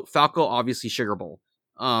 So Falco, obviously Sugar Bowl.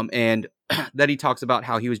 And then he talks about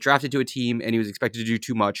how he was drafted to a team and he was expected to do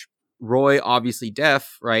too much. Roy, obviously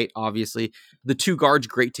deaf, right? Obviously. The two guards,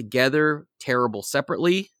 great together, terrible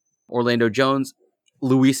separately. Orlando Jones,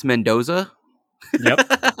 Luis Mendoza. Yep.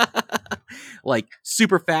 Like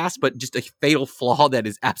super fast, but just a fatal flaw that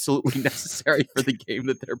is absolutely necessary for the game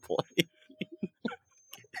that they're playing.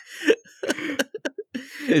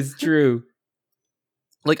 It's true.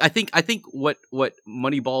 Like I think what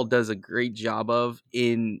Moneyball does a great job of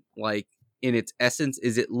in its essence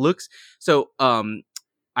is it looks so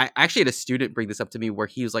I actually had a student bring this up to me where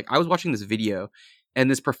he was like, I was watching this video and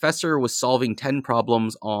this professor was solving 10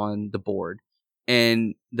 problems on the board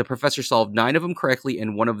and the professor solved 9 of them correctly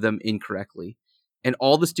and 1 of them incorrectly. And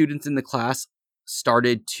all the students in the class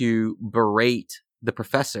started to berate the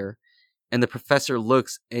professor, and the professor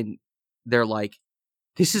looks and they're like,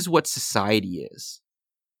 this is what society is.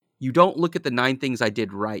 You don't look at the 9 things I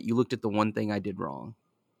did right. You looked at the 1 thing I did wrong.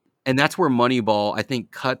 And that's where Moneyball, I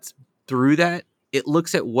think, cuts through that. It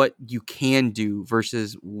looks at what you can do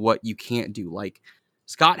versus what you can't do. Like,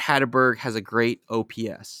 Scott Hatterberg has a great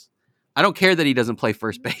OPS. I don't care that he doesn't play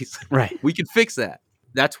first base. Right. We can fix that.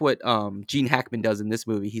 That's what Gene Hackman does in this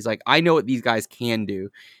movie. He's like, I know what these guys can do,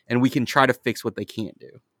 and we can try to fix what they can't do.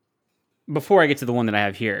 Before I get to the one that I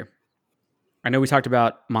have here, I know we talked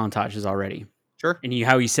about montages already. Sure. And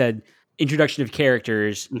how you said introduction of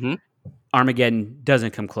characters, Armageddon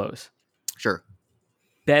doesn't come close. Sure.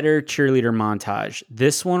 Better cheerleader montage,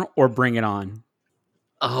 this one or Bring It On?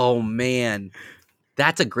 Oh, man.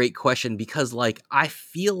 That's a great question because, like, I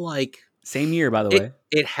feel like... Same year, by the way.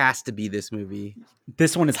 It has to be this movie.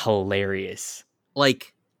 This one is hilarious.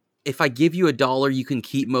 Like, if I give you $1, you can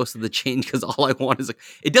keep most of the change because all I want is...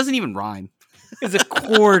 It doesn't even rhyme. It's a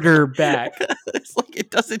quarterback. It's like,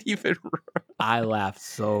 it doesn't even rhyme. I laughed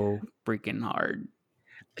so freaking hard.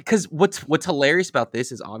 Because what's hilarious about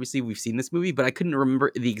this is obviously we've seen this movie, but I couldn't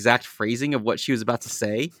remember the exact phrasing of what she was about to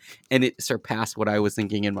say, and it surpassed what I was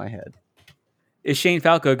thinking in my head. Is Shane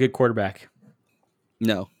Falco a good quarterback?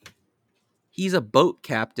 No. He's a boat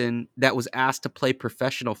captain that was asked to play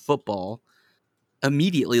professional football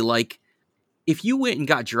immediately. Like, if you went and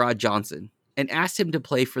got Gerard Johnson and asked him to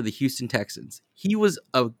play for the Houston Texans, he was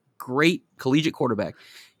a great collegiate quarterback.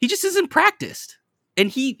 He just isn't practiced. And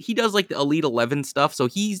he does like the Elite 11 stuff, so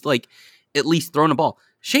he's like at least thrown a ball.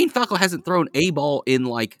 Shane Falco hasn't thrown a ball in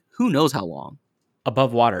like who knows how long.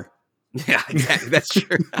 Above water. Yeah, exactly. That's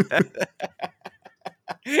true.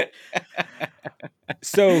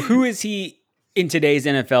 So who is he in today's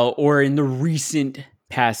NFL or in the recent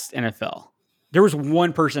past NFL? There was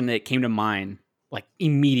one person that came to mind like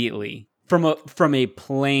immediately from a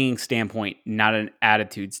playing standpoint, not an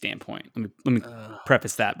attitude standpoint. Let me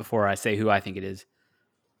preface that before I say who I think it is.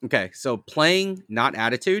 Okay, so playing, not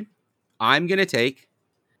attitude. I'm gonna take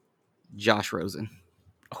Josh Rosen.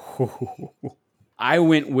 I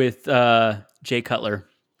went with Jay Cutler.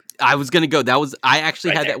 I was gonna go. I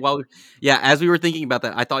actually had that. Yeah. As we were thinking about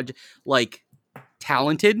that, I thought like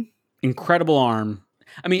talented, incredible arm.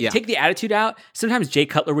 I mean, take the attitude out. Sometimes Jay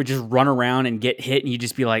Cutler would just run around and get hit, and you'd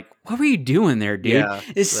just be like, "What were you doing there, dude?" Yeah,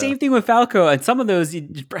 the same thing with Falco, and some of those you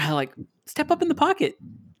just like step up in the pocket.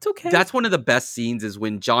 It's okay. That's one of the best scenes is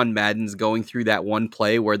when John Madden's going through that one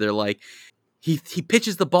play where they're like, he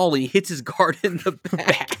pitches the ball and he hits his guard in the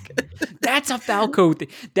back. That's a Falco thing.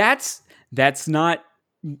 That's not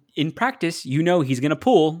in practice. You know he's gonna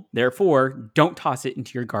pull. Therefore, don't toss it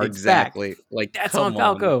into your guard's back. Like that's on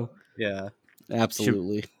Falco. Yeah,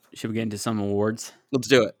 absolutely. Should we get into some awards? Let's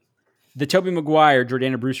do it. The Tobey Maguire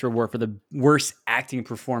Jordana Brewster Award for the worst acting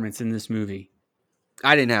performance in this movie.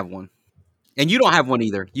 I didn't have one. And you don't have one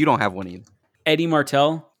either. Eddie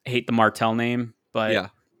Martell. I hate the Martell name, but yeah.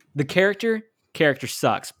 The character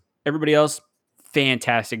sucks. Everybody else,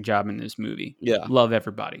 fantastic job in this movie. Yeah. Love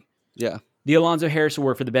everybody. Yeah. The Alonzo Harris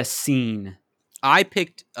Award for the best scene. I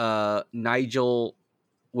picked Nigel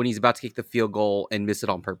when he's about to kick the field goal and miss it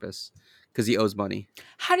on purpose because he owes money.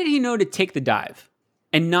 How did he know to take the dive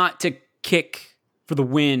and not to kick for the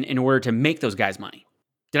win in order to make those guys money?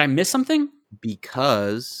 Did I miss something?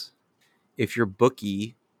 Because if your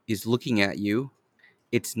bookie is looking at you,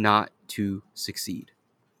 it's not to succeed.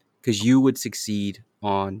 Because you would succeed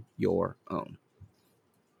on your own.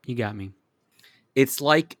 You got me. It's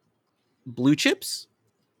like Blue Chips.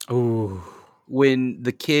 Oh. When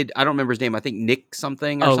the kid, I don't remember his name. I think Nick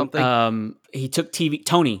something or something. He took TV.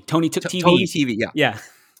 Tony took TV. Tony TV. Yeah. Yeah.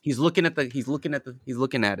 He's looking at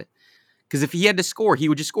it. Because if he had to score, he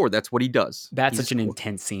would just score. That's what he does. That's such an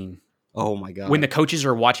intense scene. Oh my god. when the coaches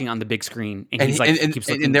are watching on the big screen and and he's like keeps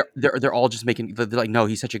looking, they're all just they're like, no,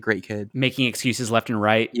 he's such a great kid. making excuses left and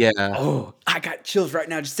right. Yeah. Oh, I got chills right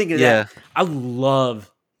now just thinking of Yeah. that. I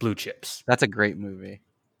love Blue Chips. That's a great movie.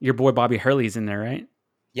 Your boy Bobby Hurley's in there, right?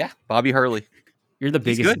 Yeah. Bobby Hurley. You're the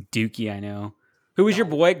He's biggest good. dookie I know. Who was your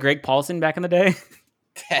No. boy, Greg Paulson, back in the day?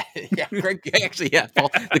 Yeah. Greg, actually, yeah. Paul,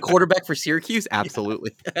 the quarterback for Syracuse?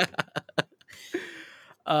 Absolutely.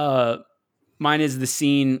 Mine is the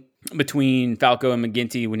scene between Falco and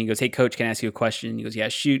McGinty when he goes, "Hey, coach, can I ask you a question?" He goes, "Yeah,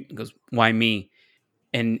 shoot." He goes, "Why me?"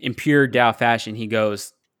 And in pure Dow fashion, he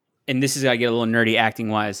goes, and this is I get a little nerdy acting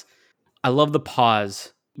wise. I love the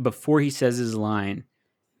pause before he says his line,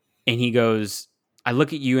 and he goes, "I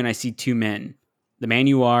look at you and I see two men, the man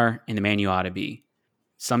you are and the man you ought to be.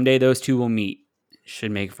 Someday those two will meet.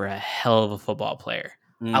 Should make for a hell of a football player."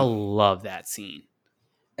 I love that scene.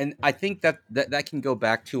 And I think that can go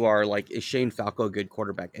back to our, like, is Shane Falco a good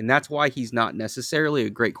quarterback? And that's why he's not necessarily a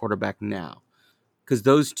great quarterback now. Because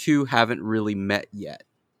those two haven't really met yet,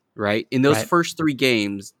 right? In those Right. first 3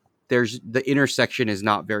 games, the intersection is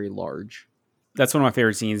not very large. That's one of my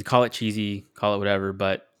favorite scenes. Call it cheesy, call it whatever,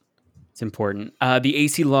 but it's important. The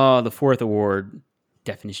AC Law, the fourth award,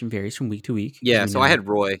 definition varies from week to week. as Yeah, we so know. I had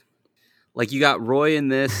Roy. Like, you got Roy in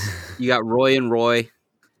this, you got Roy and Roy,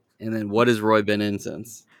 and then what has Roy been in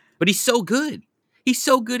since? But he's so good. He's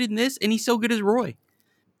so good in this, and he's so good as Roy.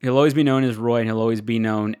 He'll always be known as Roy, and he'll always be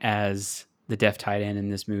known as the deaf tight end in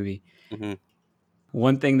this movie. Mhm.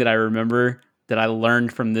 One thing that I remember that I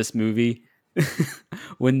learned from this movie,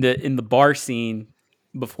 when in the bar scene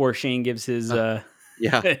before Shane gives his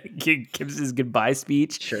Yeah, gives his goodbye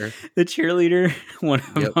speech, sure. the cheerleader, one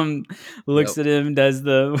of Yep. them looks Yep. at him, does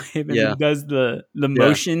the wave, and Yeah. does the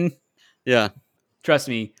motion. Yeah, Trust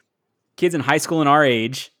me, kids in high school and our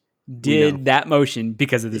age we know. did that motion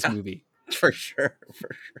because of this Yeah. movie. For sure.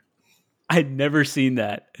 I'd never seen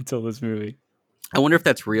that until this movie. I wonder if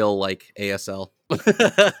that's real, like, ASL.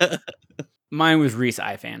 Mine was Reese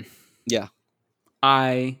Ifan. Yeah.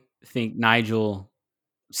 I think Nigel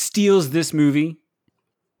steals this movie.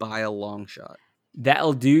 By a long shot.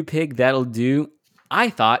 That'll do, pig. That'll do. I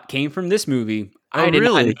thought came from this movie. Oh, I did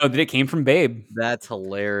really? not know that it came from Babe. That's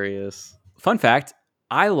hilarious. Fun fact: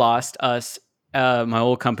 I lost us. My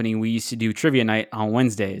old company. We used to do trivia night on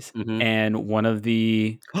Wednesdays, Mhm. and one of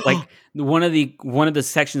the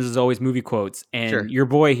sections is always movie quotes, and Sure. your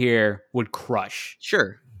boy here would crush.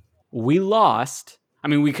 Sure. We lost. I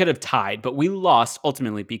mean, we could have tied, but we lost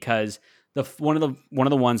ultimately because one of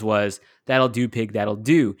the ones was "That'll do, pig. That'll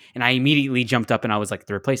do," and I immediately jumped up and I was like,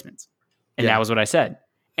 "The replacements," and Yeah. that was what I said.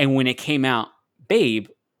 And when it came out, Babe,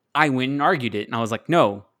 I went and argued it, and I was like,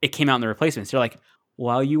 "No, it came out in the replacements." They're like,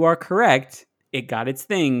 "While you are correct, it got its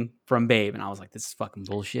thing from Babe," and I was like, "This is fucking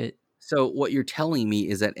bullshit." So what you're telling me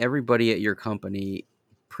is that everybody at your company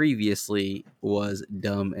previously was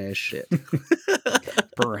dumb as shit.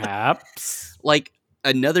 Perhaps. Like,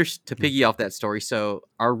 to piggy off that story. So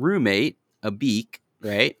our roommate, Abik,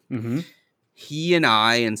 right? Mm-hmm. He and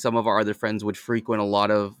I and some of our other friends would frequent a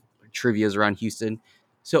lot of trivias around Houston.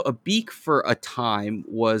 So Abik for a time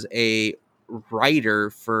was a writer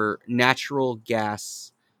for natural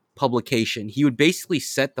gas publication. He would basically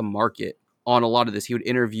set the market on a lot of this. He would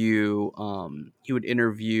interview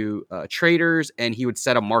traders, and he would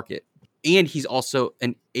set a market. And he's also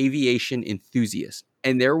an aviation enthusiast.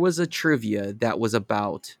 And there was a trivia that was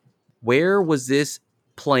about, where was this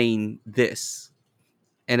plane this?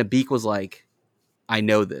 And Abik was like, I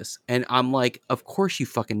know this. And I'm like, of course you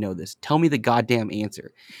fucking know this. Tell me the goddamn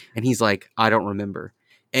answer. And he's like, I don't remember.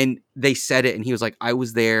 And they said it, and he was like, I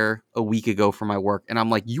was there a week ago for my work. And I'm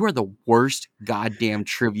like, you are the worst goddamn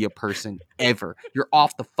trivia person ever. You're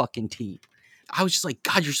off the fucking team. I was just like,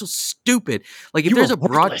 God, you're so stupid. Like, if there's a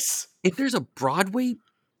Broadway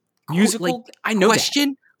musical, I know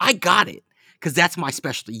question, I got it. Because that's my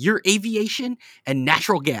specialty. You're aviation and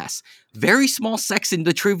natural gas. Very small sex in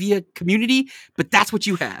the trivia community, but that's what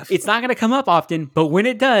you have. It's not going to come up often, but when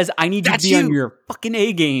it does, I need you to be on your fucking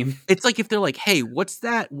A game. It's like if they're like, hey, what's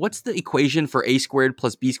that? What's the equation for A squared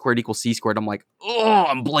plus B squared equals C squared? I'm like, oh,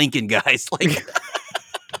 I'm blanking, guys. Like,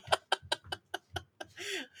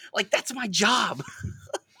 like, that's my job.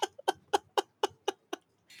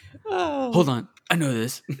 Hold on. I know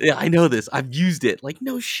this. Yeah, I know this. I've used it. Like,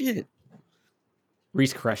 no shit.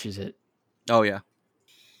 Reese crushes it. Oh, yeah.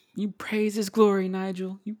 You praise his glory,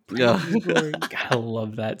 Nigel. You praise his glory. God, I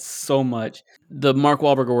love that so much. The Mark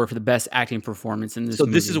Wahlberg Award for the best acting performance in this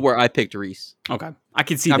movie. So this is where I picked Reese. Okay. I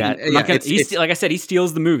can see that. Mean, yeah, like I said, he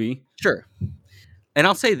steals the movie. Sure. And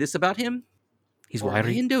I'll say this about him. He's wiry.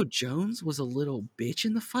 Orlando Jones was a little bitch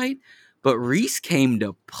in the fight, but Reese came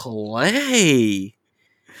to play.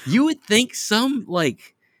 You would think some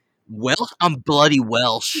like Welsh. I'm bloody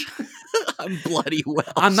Welsh. I'm bloody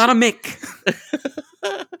Welsh. I'm not a Mick.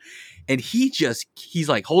 And he's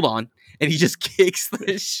like, hold on, and he just kicks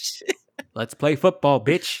the shit. Let's play football,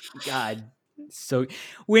 bitch. God. So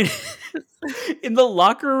when in the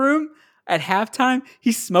locker room at halftime,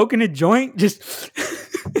 he's smoking a joint. Just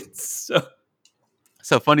it's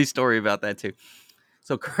So funny story about that too.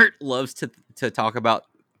 So Kurt loves to talk about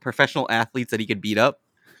professional athletes that he could beat up,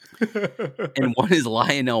 and one is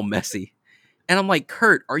Lionel Messi. And I'm like,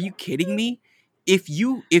 Kurt, are you kidding me? If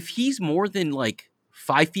he's more than like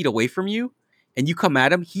 5 feet away from you and you come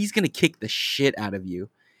at him, he's gonna kick the shit out of you.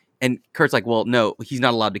 And Kurt's like, well, no, he's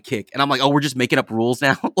not allowed to kick. And I'm like, oh, we're just making up rules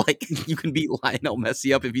now. Like, you can beat Lionel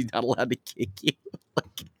Messi up if he's not allowed to kick you.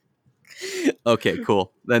 Like, okay,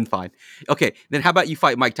 cool. Then fine. Okay, then how about you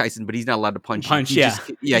fight Mike Tyson, but he's not allowed to punch you? He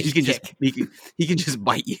yeah. he can just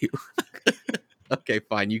bite you. Okay,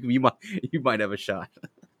 fine. You might have a shot.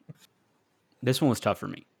 This one was tough for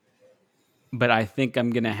me. But I think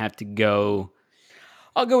I'm going to have to go.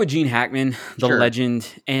 I'll go with Gene Hackman, the Sure. legend.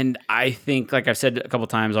 And I think, like I've said a couple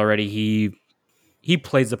times already, he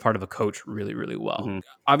plays the part of a coach really, really well. Mhm.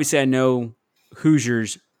 Obviously, I know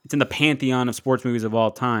Hoosiers, it's in the pantheon of sports movies of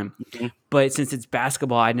all time. Mhm. But since it's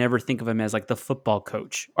basketball, I never think of him as like the football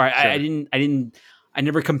coach. Or I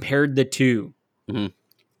never compared the two. Mhm.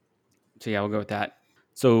 So yeah, we'll go with that.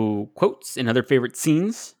 So quotes and other favorite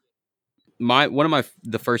scenes. One of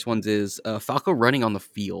the first ones is Falco running on the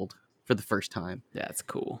field for the first time. That's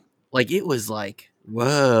cool. Like, it was like,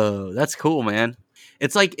 whoa, that's cool, man.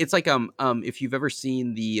 It's like if you've ever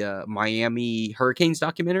seen the Miami Hurricanes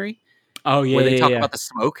documentary, Oh yeah, where they talk yeah. about the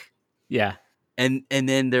smoke, Yeah. and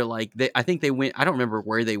then they're like, I think they went, I don't remember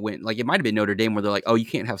where they went, like it might have been Notre Dame, where they're like, oh, you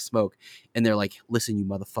can't have smoke, and they're like, listen, you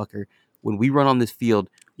motherfucker, when we run on this field,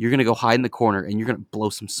 you're gonna go hide in the corner and you're gonna blow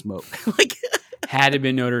some smoke. Like, Had to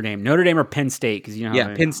been Notre Dame or Penn State, because you know.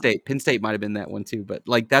 yeah, Penn State might have been that one too, but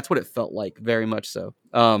like that's what it felt like, very much so.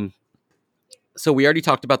 So we already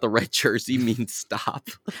talked about the red jersey means stop.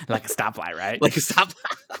 Like a stoplight, right? Like a stop.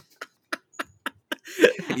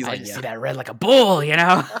 He's I like, just yeah. see that red like a bull, you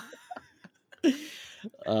know.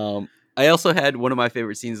 I also had one of my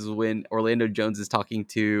favorite scenes is when Orlando Jones is talking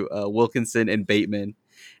to Wilkinson and Bateman,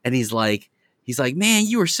 and he's like, man,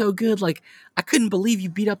 you were so good. Like, I couldn't believe you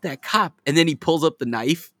beat up that cop. And then he pulls up the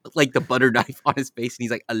knife, like the butter knife on his face, and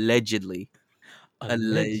he's like, allegedly.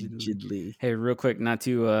 Hey, real quick, not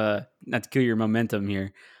to kill your momentum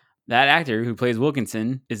here. That actor who plays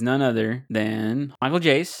Wilkinson is none other than Michael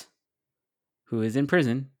Jace, who is in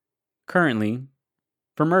prison currently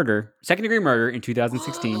for murder, second-degree murder in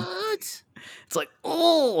 2016. What? It's like,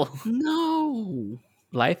 oh No.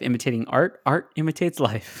 life imitating art, art imitates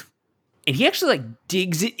life, and he actually like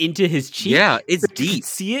digs it into his cheek. Yeah, it's so you can deep.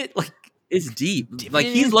 see it like It's deep. Dip Like,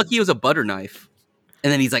 it he's in. lucky it was a butter knife.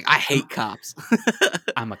 And then he's like, I hate cops.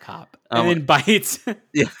 I'm a cop, and then bites.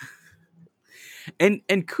 Yeah.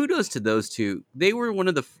 And kudos to those two. They were one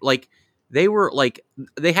of the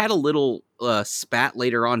they had a little spat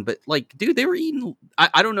later on, but like, dude, they were eating.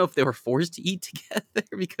 I don't know if they were forced to eat together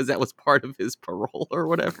because that was part of his parole or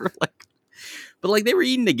whatever. Like, but like, they were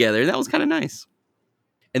eating together. That was kind of nice.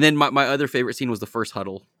 And then my other favorite scene was the first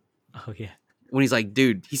huddle Oh yeah. when he's like,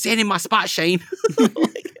 dude, he's standing in my spot, Shane.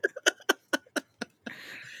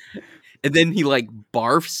 And then he like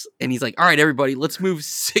barfs and he's like, all right, everybody, let's move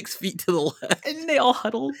 6 feet to the left. And they all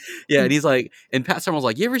huddle. Yeah, and he's like, and Pat Summerall's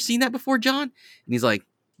like, you ever seen that before, John? And he's like,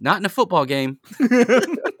 not in a football game.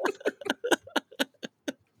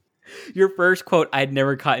 Your first quote I'd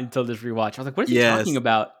never caught until this rewatch. I was like, what is he talking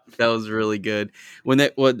about? That was really good.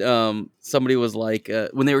 Somebody was like,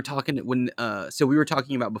 when they were talking, so we were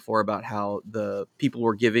talking about before about how the people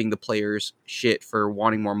were giving the players shit for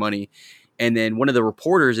wanting more money. And then one of the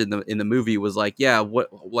reporters in the movie was like, yeah, what,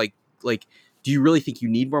 like, do you really think you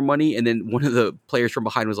need more money? And then one of the players from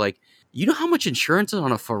behind was like, you know how much insurance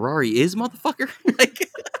on a Ferrari is, motherfucker? Like,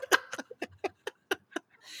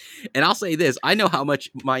 and I'll say this, I know how much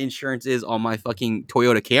my insurance is on my fucking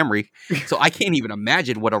Toyota Camry, so I can't even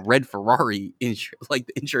imagine what a red Ferrari the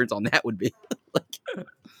insurance on that would be. Like,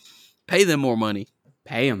 pay them more money.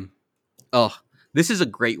 Pay him. Oh, this is a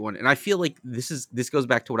great one. And I feel like this goes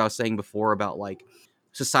back to what I was saying before about like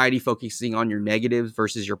society focusing on your negatives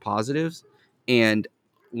versus your positives. And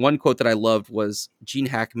one quote that I loved was Gene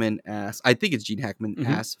Hackman asked, I think it's Gene Hackman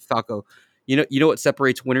asked Falco, you know what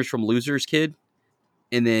separates winners from losers, kid?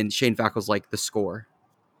 And then Shane Falco's like, the score.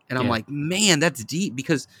 And I'm like, man, that's deep,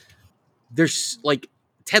 because there's like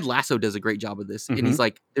Ted Lasso does a great job of this. And Mhm. he's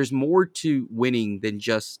like, there's more to winning than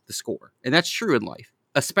just the score. And that's true in life,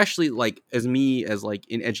 especially like as like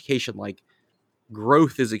in education, like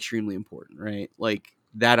growth is extremely important, right? Like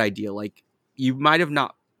that idea, like you might have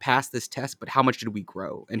not passed this test, but how much did we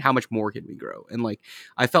grow and how much more can we grow? And like,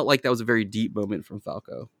 I felt like that was a very deep moment from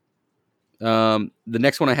Falco. The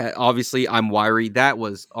next one I had, obviously I'm wiry. That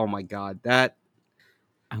was, oh my God, that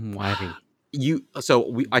I'm wiry.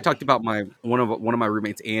 I talked about one of my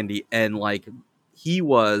roommates, Andy, and like he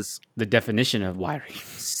was The definition of wiry.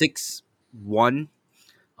 6'1",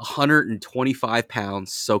 125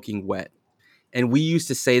 pounds soaking wet. And we used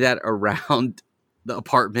to say that around the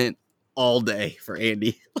apartment all day for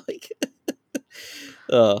Andy.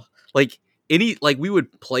 uh like we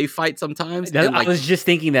would play fight sometimes and I like was just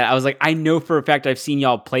thinking that. I was like, I know for a fact I've seen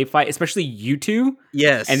y'all play fight, especially you two.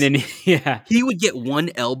 yes. And then, yeah. He would get one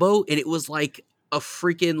elbow and it was like a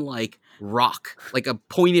freaking like rock, like a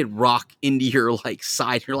pointed rock into your like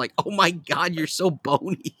side. You're like, oh my God, you're so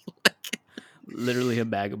bony. Literally a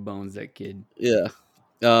bag of bones, that kid. Yeah.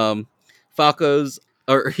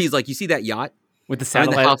 He's like, you see that yacht? With the I'm in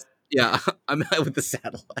the satellite. house. Yeah, I'm with the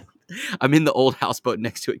satellite. I'm in the old houseboat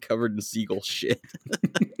next to it covered in seagull shit.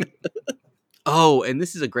 Oh, and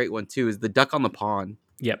this is a great one too, is the duck on the pond.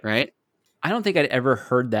 Yep. Right? I don't think I'd ever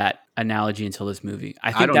heard that analogy until this movie.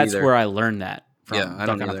 I think don't that's either. where I learned that from. Yeah, I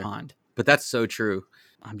Duck don't on a either. Pond. But that's so true.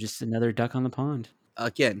 I'm just another duck on the pond.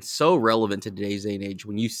 Again, so relevant to today's day and age.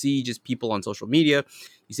 When you see just people on social media,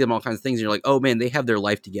 you see them all kinds of things, and you're like, oh man, they have their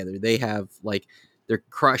life together. They have like, they're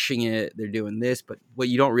crushing it. They're doing this. But what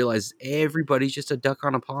you don't realize is everybody's just a duck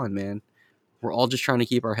on a pond, man. We're all just trying to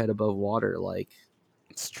keep our head above water. Like,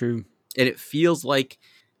 It's true. and it feels like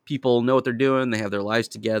people know what they're doing. They have their lives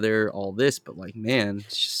together, all this, but like, man,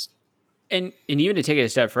 it's just, And even to take it a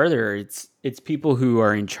step further, it's people who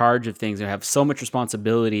are in charge of things and have so much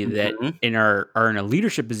responsibility that Mhm. are in a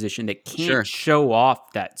leadership position that can't Sure. show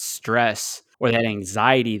off that stress or that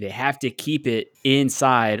anxiety. They have to keep it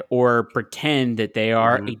inside or pretend that they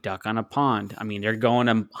are a duck on a pond. I mean, they're going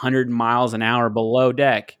 100 miles an hour below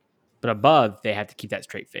deck, but above they have to keep that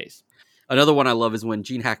straight face. Another one I love is when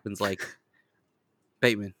Gene Hackman's like,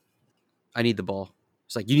 Bateman, I need the ball.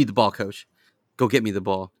 It's like, you need the ball, coach. Go get me the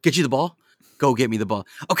ball. Get you the ball? Go get me the ball.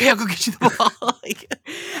 Okay, I'll go get you the ball. Like,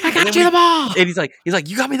 I got you the ball. and he's like,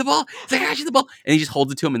 you got me the ball? He's like, I got you the ball. And he just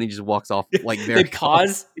holds it to him and he just walks off like very They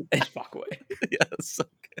pause and walk away. Yeah, so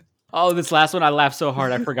good. Oh, this last one, I laughed so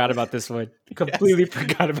hard I forgot about this one. Completely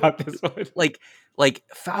forgot about this one. Like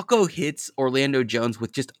Falco hits Orlando Jones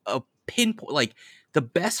with just a pinpoint, like the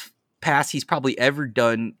best pass he's probably ever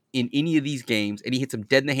done in any of these games, and he hits him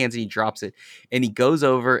dead in the hands and he drops it, and he goes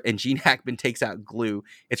over and Gene Hackman takes out glue.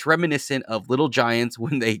 It's reminiscent of Little Giants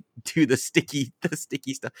when they do the sticky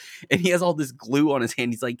stuff, and he has all this glue on his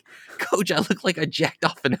hand. He's like, Coach, I look like I jacked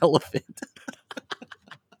off an elephant.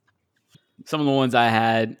 Some of the ones I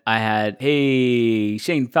had, hey,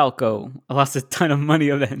 Shane Falco, I lost a ton of money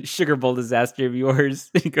of that Sugar Bowl disaster of yours.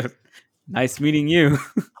 He goes, nice meeting you.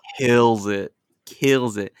 Kills it.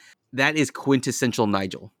 That is quintessential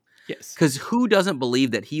Nigel. Yes. Because who doesn't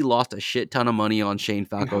believe that he lost a shit ton of money on Shane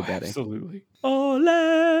Falco betting? Absolutely. Ole,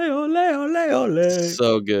 ole, ole, ole.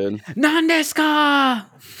 So good. Nandeska.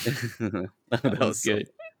 That was good.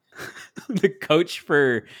 The coach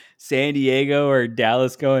for San Diego or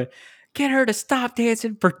Dallas going, get her to stop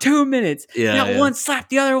dancing for 2 minutes. Yeah. One slap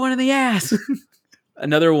the other one in the ass.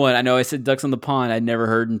 Another one, I know I said ducks on the pond. I'd never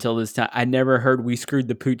heard until this time. I never heard we screwed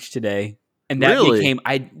the pooch today. And that Really? became,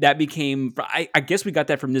 I guess we got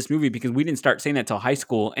that from this movie because we didn't start saying that till high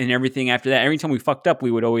school, and everything after that. Every time we fucked up,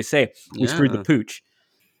 we would always say, we screwed the pooch.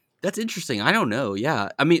 That's interesting. I don't know. Yeah.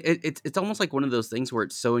 I mean, it's almost like one of those things where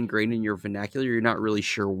it's so ingrained in your vernacular, you're not really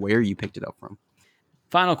sure where you picked it up from.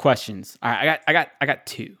 Final questions. All right, I got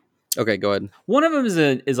two. Okay, go ahead. One of them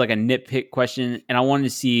is like a nitpick question, and I wanted to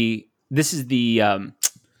see, this is the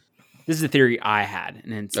theory I had,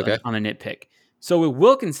 and it's like on a nitpick. So with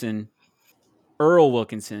Wilkinson, Earl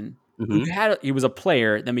Wilkinson, he was a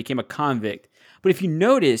player, then became a convict. But if you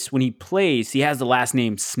notice, when he plays, he has the last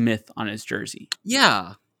name Smith on his jersey.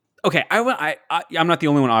 Yeah. Okay, I'm not the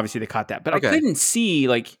only one, obviously, that caught that. But I couldn't see,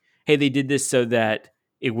 like, hey, they did this so that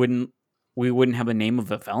we wouldn't have a name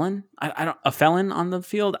of a felon. A felon on the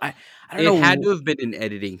field. I don't know. It had to have been an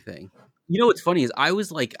editing thing. You know what's funny is I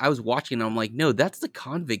was watching and I'm like, no, that's the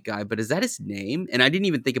convict guy, but is that his name? And I didn't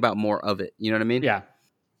even think about more of it. You know what I mean? Yeah.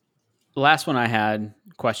 The last one I had,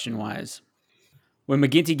 question-wise, when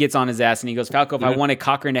McGinty gets on his ass and he goes, Falco, if I wanted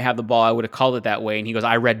Cochran to have the ball, I would have called it that way. And he goes,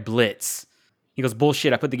 I read blitz. He goes,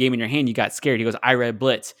 bullshit, I put the game in your hand. You got scared. He goes, I read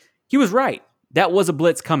blitz. He was right. That was a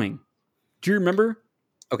blitz coming. Do you remember?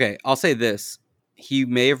 Okay, I'll say this. He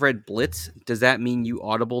may have read Blitz. Does that mean you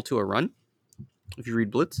audible to a run if you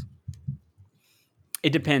read Blitz?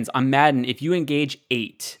 It depends. On Madden, if you engage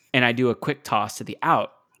 8 and I do a quick toss to the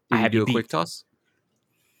out, Do I you have do you a beat. quick toss?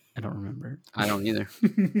 I don't remember. I don't either.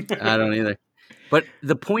 I don't either. But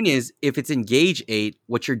the point is, if it's engage 8,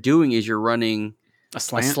 what you're doing is you're running A a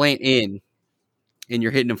slant? slant in, and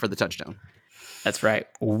you're hitting them for the touchdown. That's right.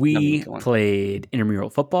 I mean, We come on. played intramural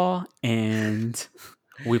football and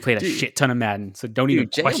we played a Dude. shit ton of Madden. So don't even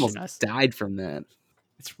Jay question almost us. died from that.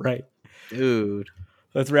 That's right. Dude.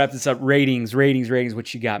 Let's wrap this up. Ratings.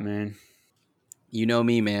 What you got, man? You know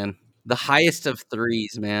me, man. The highest of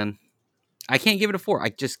 3s, man. I can't give it a 4. I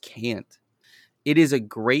just can't. It is a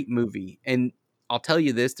great movie. And I'll tell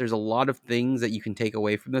you this, there's a lot of things that you can take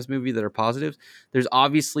away from this movie that are positives. There's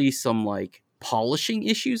obviously some like polishing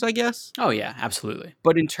issues, I guess. Oh yeah, absolutely.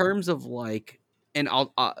 But in terms of like, and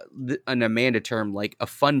an Amanda term, like a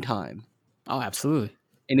fun time. Oh, absolutely.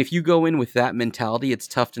 And if you go in with that mentality, it's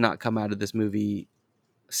tough to not come out of this movie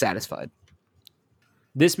satisfied.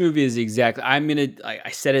 This movie is exactly. I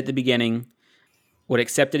said at the beginning, what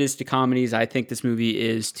Accepted is to comedies, I think this movie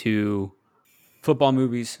is to football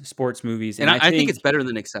movies, sports movies, And I think it's better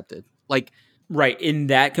than Accepted. Like, right in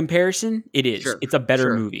that comparison, it is. Sure, It's a better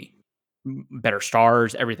sure. movie, better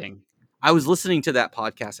stars, everything. I was listening to that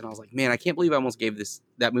podcast and I was like, man, I can't believe I almost gave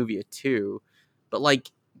that movie a 2. But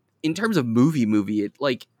like, in terms of movie,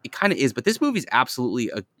 it kind of is. But this movie is absolutely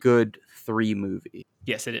a good 3 movie.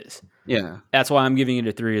 Yes, it is. Yeah. That's why I'm giving it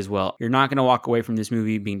a 3 as well. You're not going to walk away from this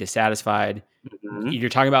movie being dissatisfied. Mm-hmm. You're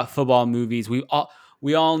talking about football movies. We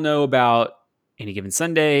all know about Any Given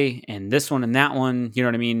Sunday and this one and that one. You know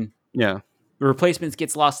what I mean? Yeah. The Replacements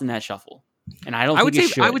gets lost in that shuffle, and I would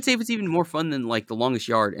say it's even more fun than like The Longest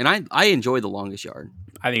Yard, and I enjoy The Longest Yard.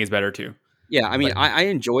 I think it's better too. Yeah, I mean, I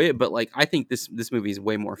enjoy it, but like I think this movie is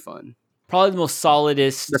way more fun. Probably the most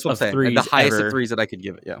solidest That's what I'm of saying. 3s The highest ever. of 3s that I could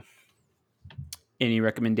give it. Yeah. Any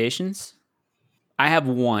recommendations? I have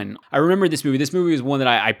one. I remember this movie. This movie was one that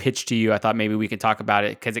I pitched to you. I thought maybe we could talk about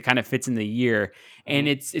it because it kind of fits in the year, and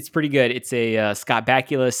it's pretty good. It's a Scott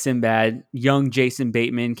Bakula, Sinbad, young Jason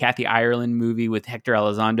Bateman, Kathy Ireland movie with Hector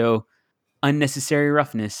Elizondo. Unnecessary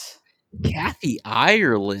Roughness. Kathy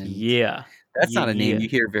Ireland. Yeah, that's not a name you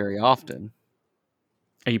hear very often.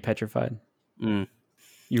 Are you petrified? I'm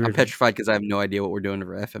petrified because I have no idea what we're doing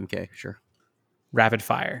for FMK. Sure. Rapid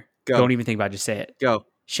fire. Go. Don't even think about it. Just say it. Go.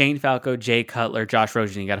 Shane Falco, Jay Cutler, Josh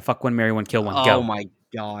Rosen. You got to fuck one, marry one, kill one. Oh Go. my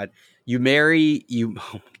God. You marry you.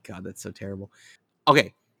 Oh my God, that's so terrible.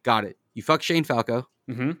 Okay, got it. You fuck Shane Falco.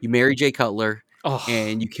 Mm-hmm. You marry Jay Cutler. Oh.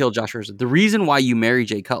 And you kill Josh Rosen. The reason why you marry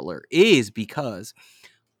Jay Cutler is because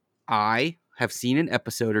I have seen an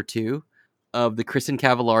episode or 2 of the Kristen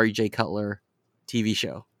Cavallari Jay Cutler TV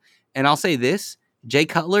show. And I'll say this, Jay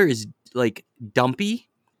Cutler is like dumpy,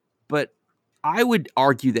 but I would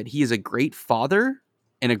argue that he is a great father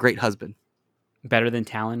and a great husband. Better than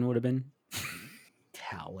Talon would have been.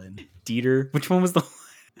 Talon. Dieter. Which one was the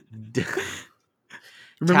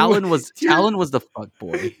Talon was the fuck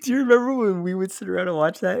boy. Do you remember when we would sit around and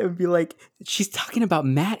watch that and be like, she's talking about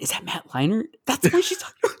Matt? Is that Matt Leinart? That's what she's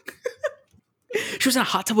talking about. She was in a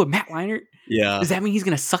hot tub with Matt Leinart? Yeah. Does that mean he's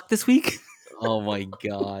going to suck this week? Oh my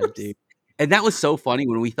God, dude. And that was so funny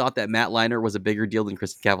when we thought that Matt Leinart was a bigger deal than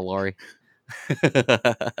Kristen Cavallari.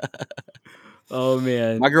 Oh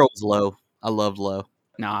man. My girl was Low. I loved Low.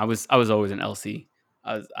 No, I was always an LC.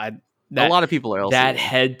 A lot of people are LC. That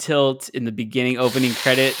head tilt in the beginning opening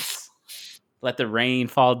credits. Let the rain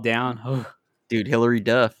fall down. Oh, dude, Hillary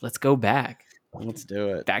Duff. Let's go back. Let's do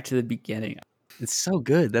it. Back to the beginning. It's so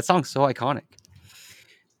good. That song's so iconic.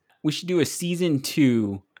 We should do a season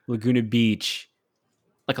 2 Laguna Beach,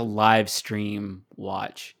 like a live stream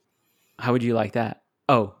watch. How would you like that?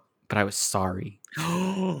 Oh, but I was sorry.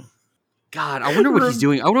 God, I wonder what he's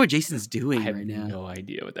doing. I wonder what Jason's doing right now. I have no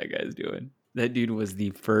idea what that guy's doing. That dude was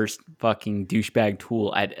the first fucking douchebag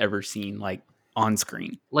tool I'd ever seen, like on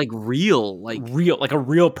screen. Like a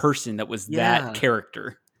real person that was that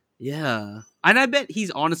character. Yeah. And I bet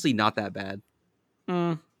he's honestly not that bad.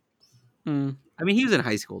 I mean, he was in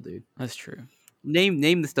high school, dude. That's true.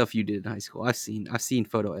 Name the stuff you did in high school. I've seen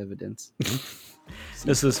photo evidence.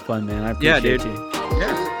 This was fun, man. I appreciate you.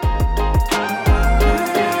 Yeah.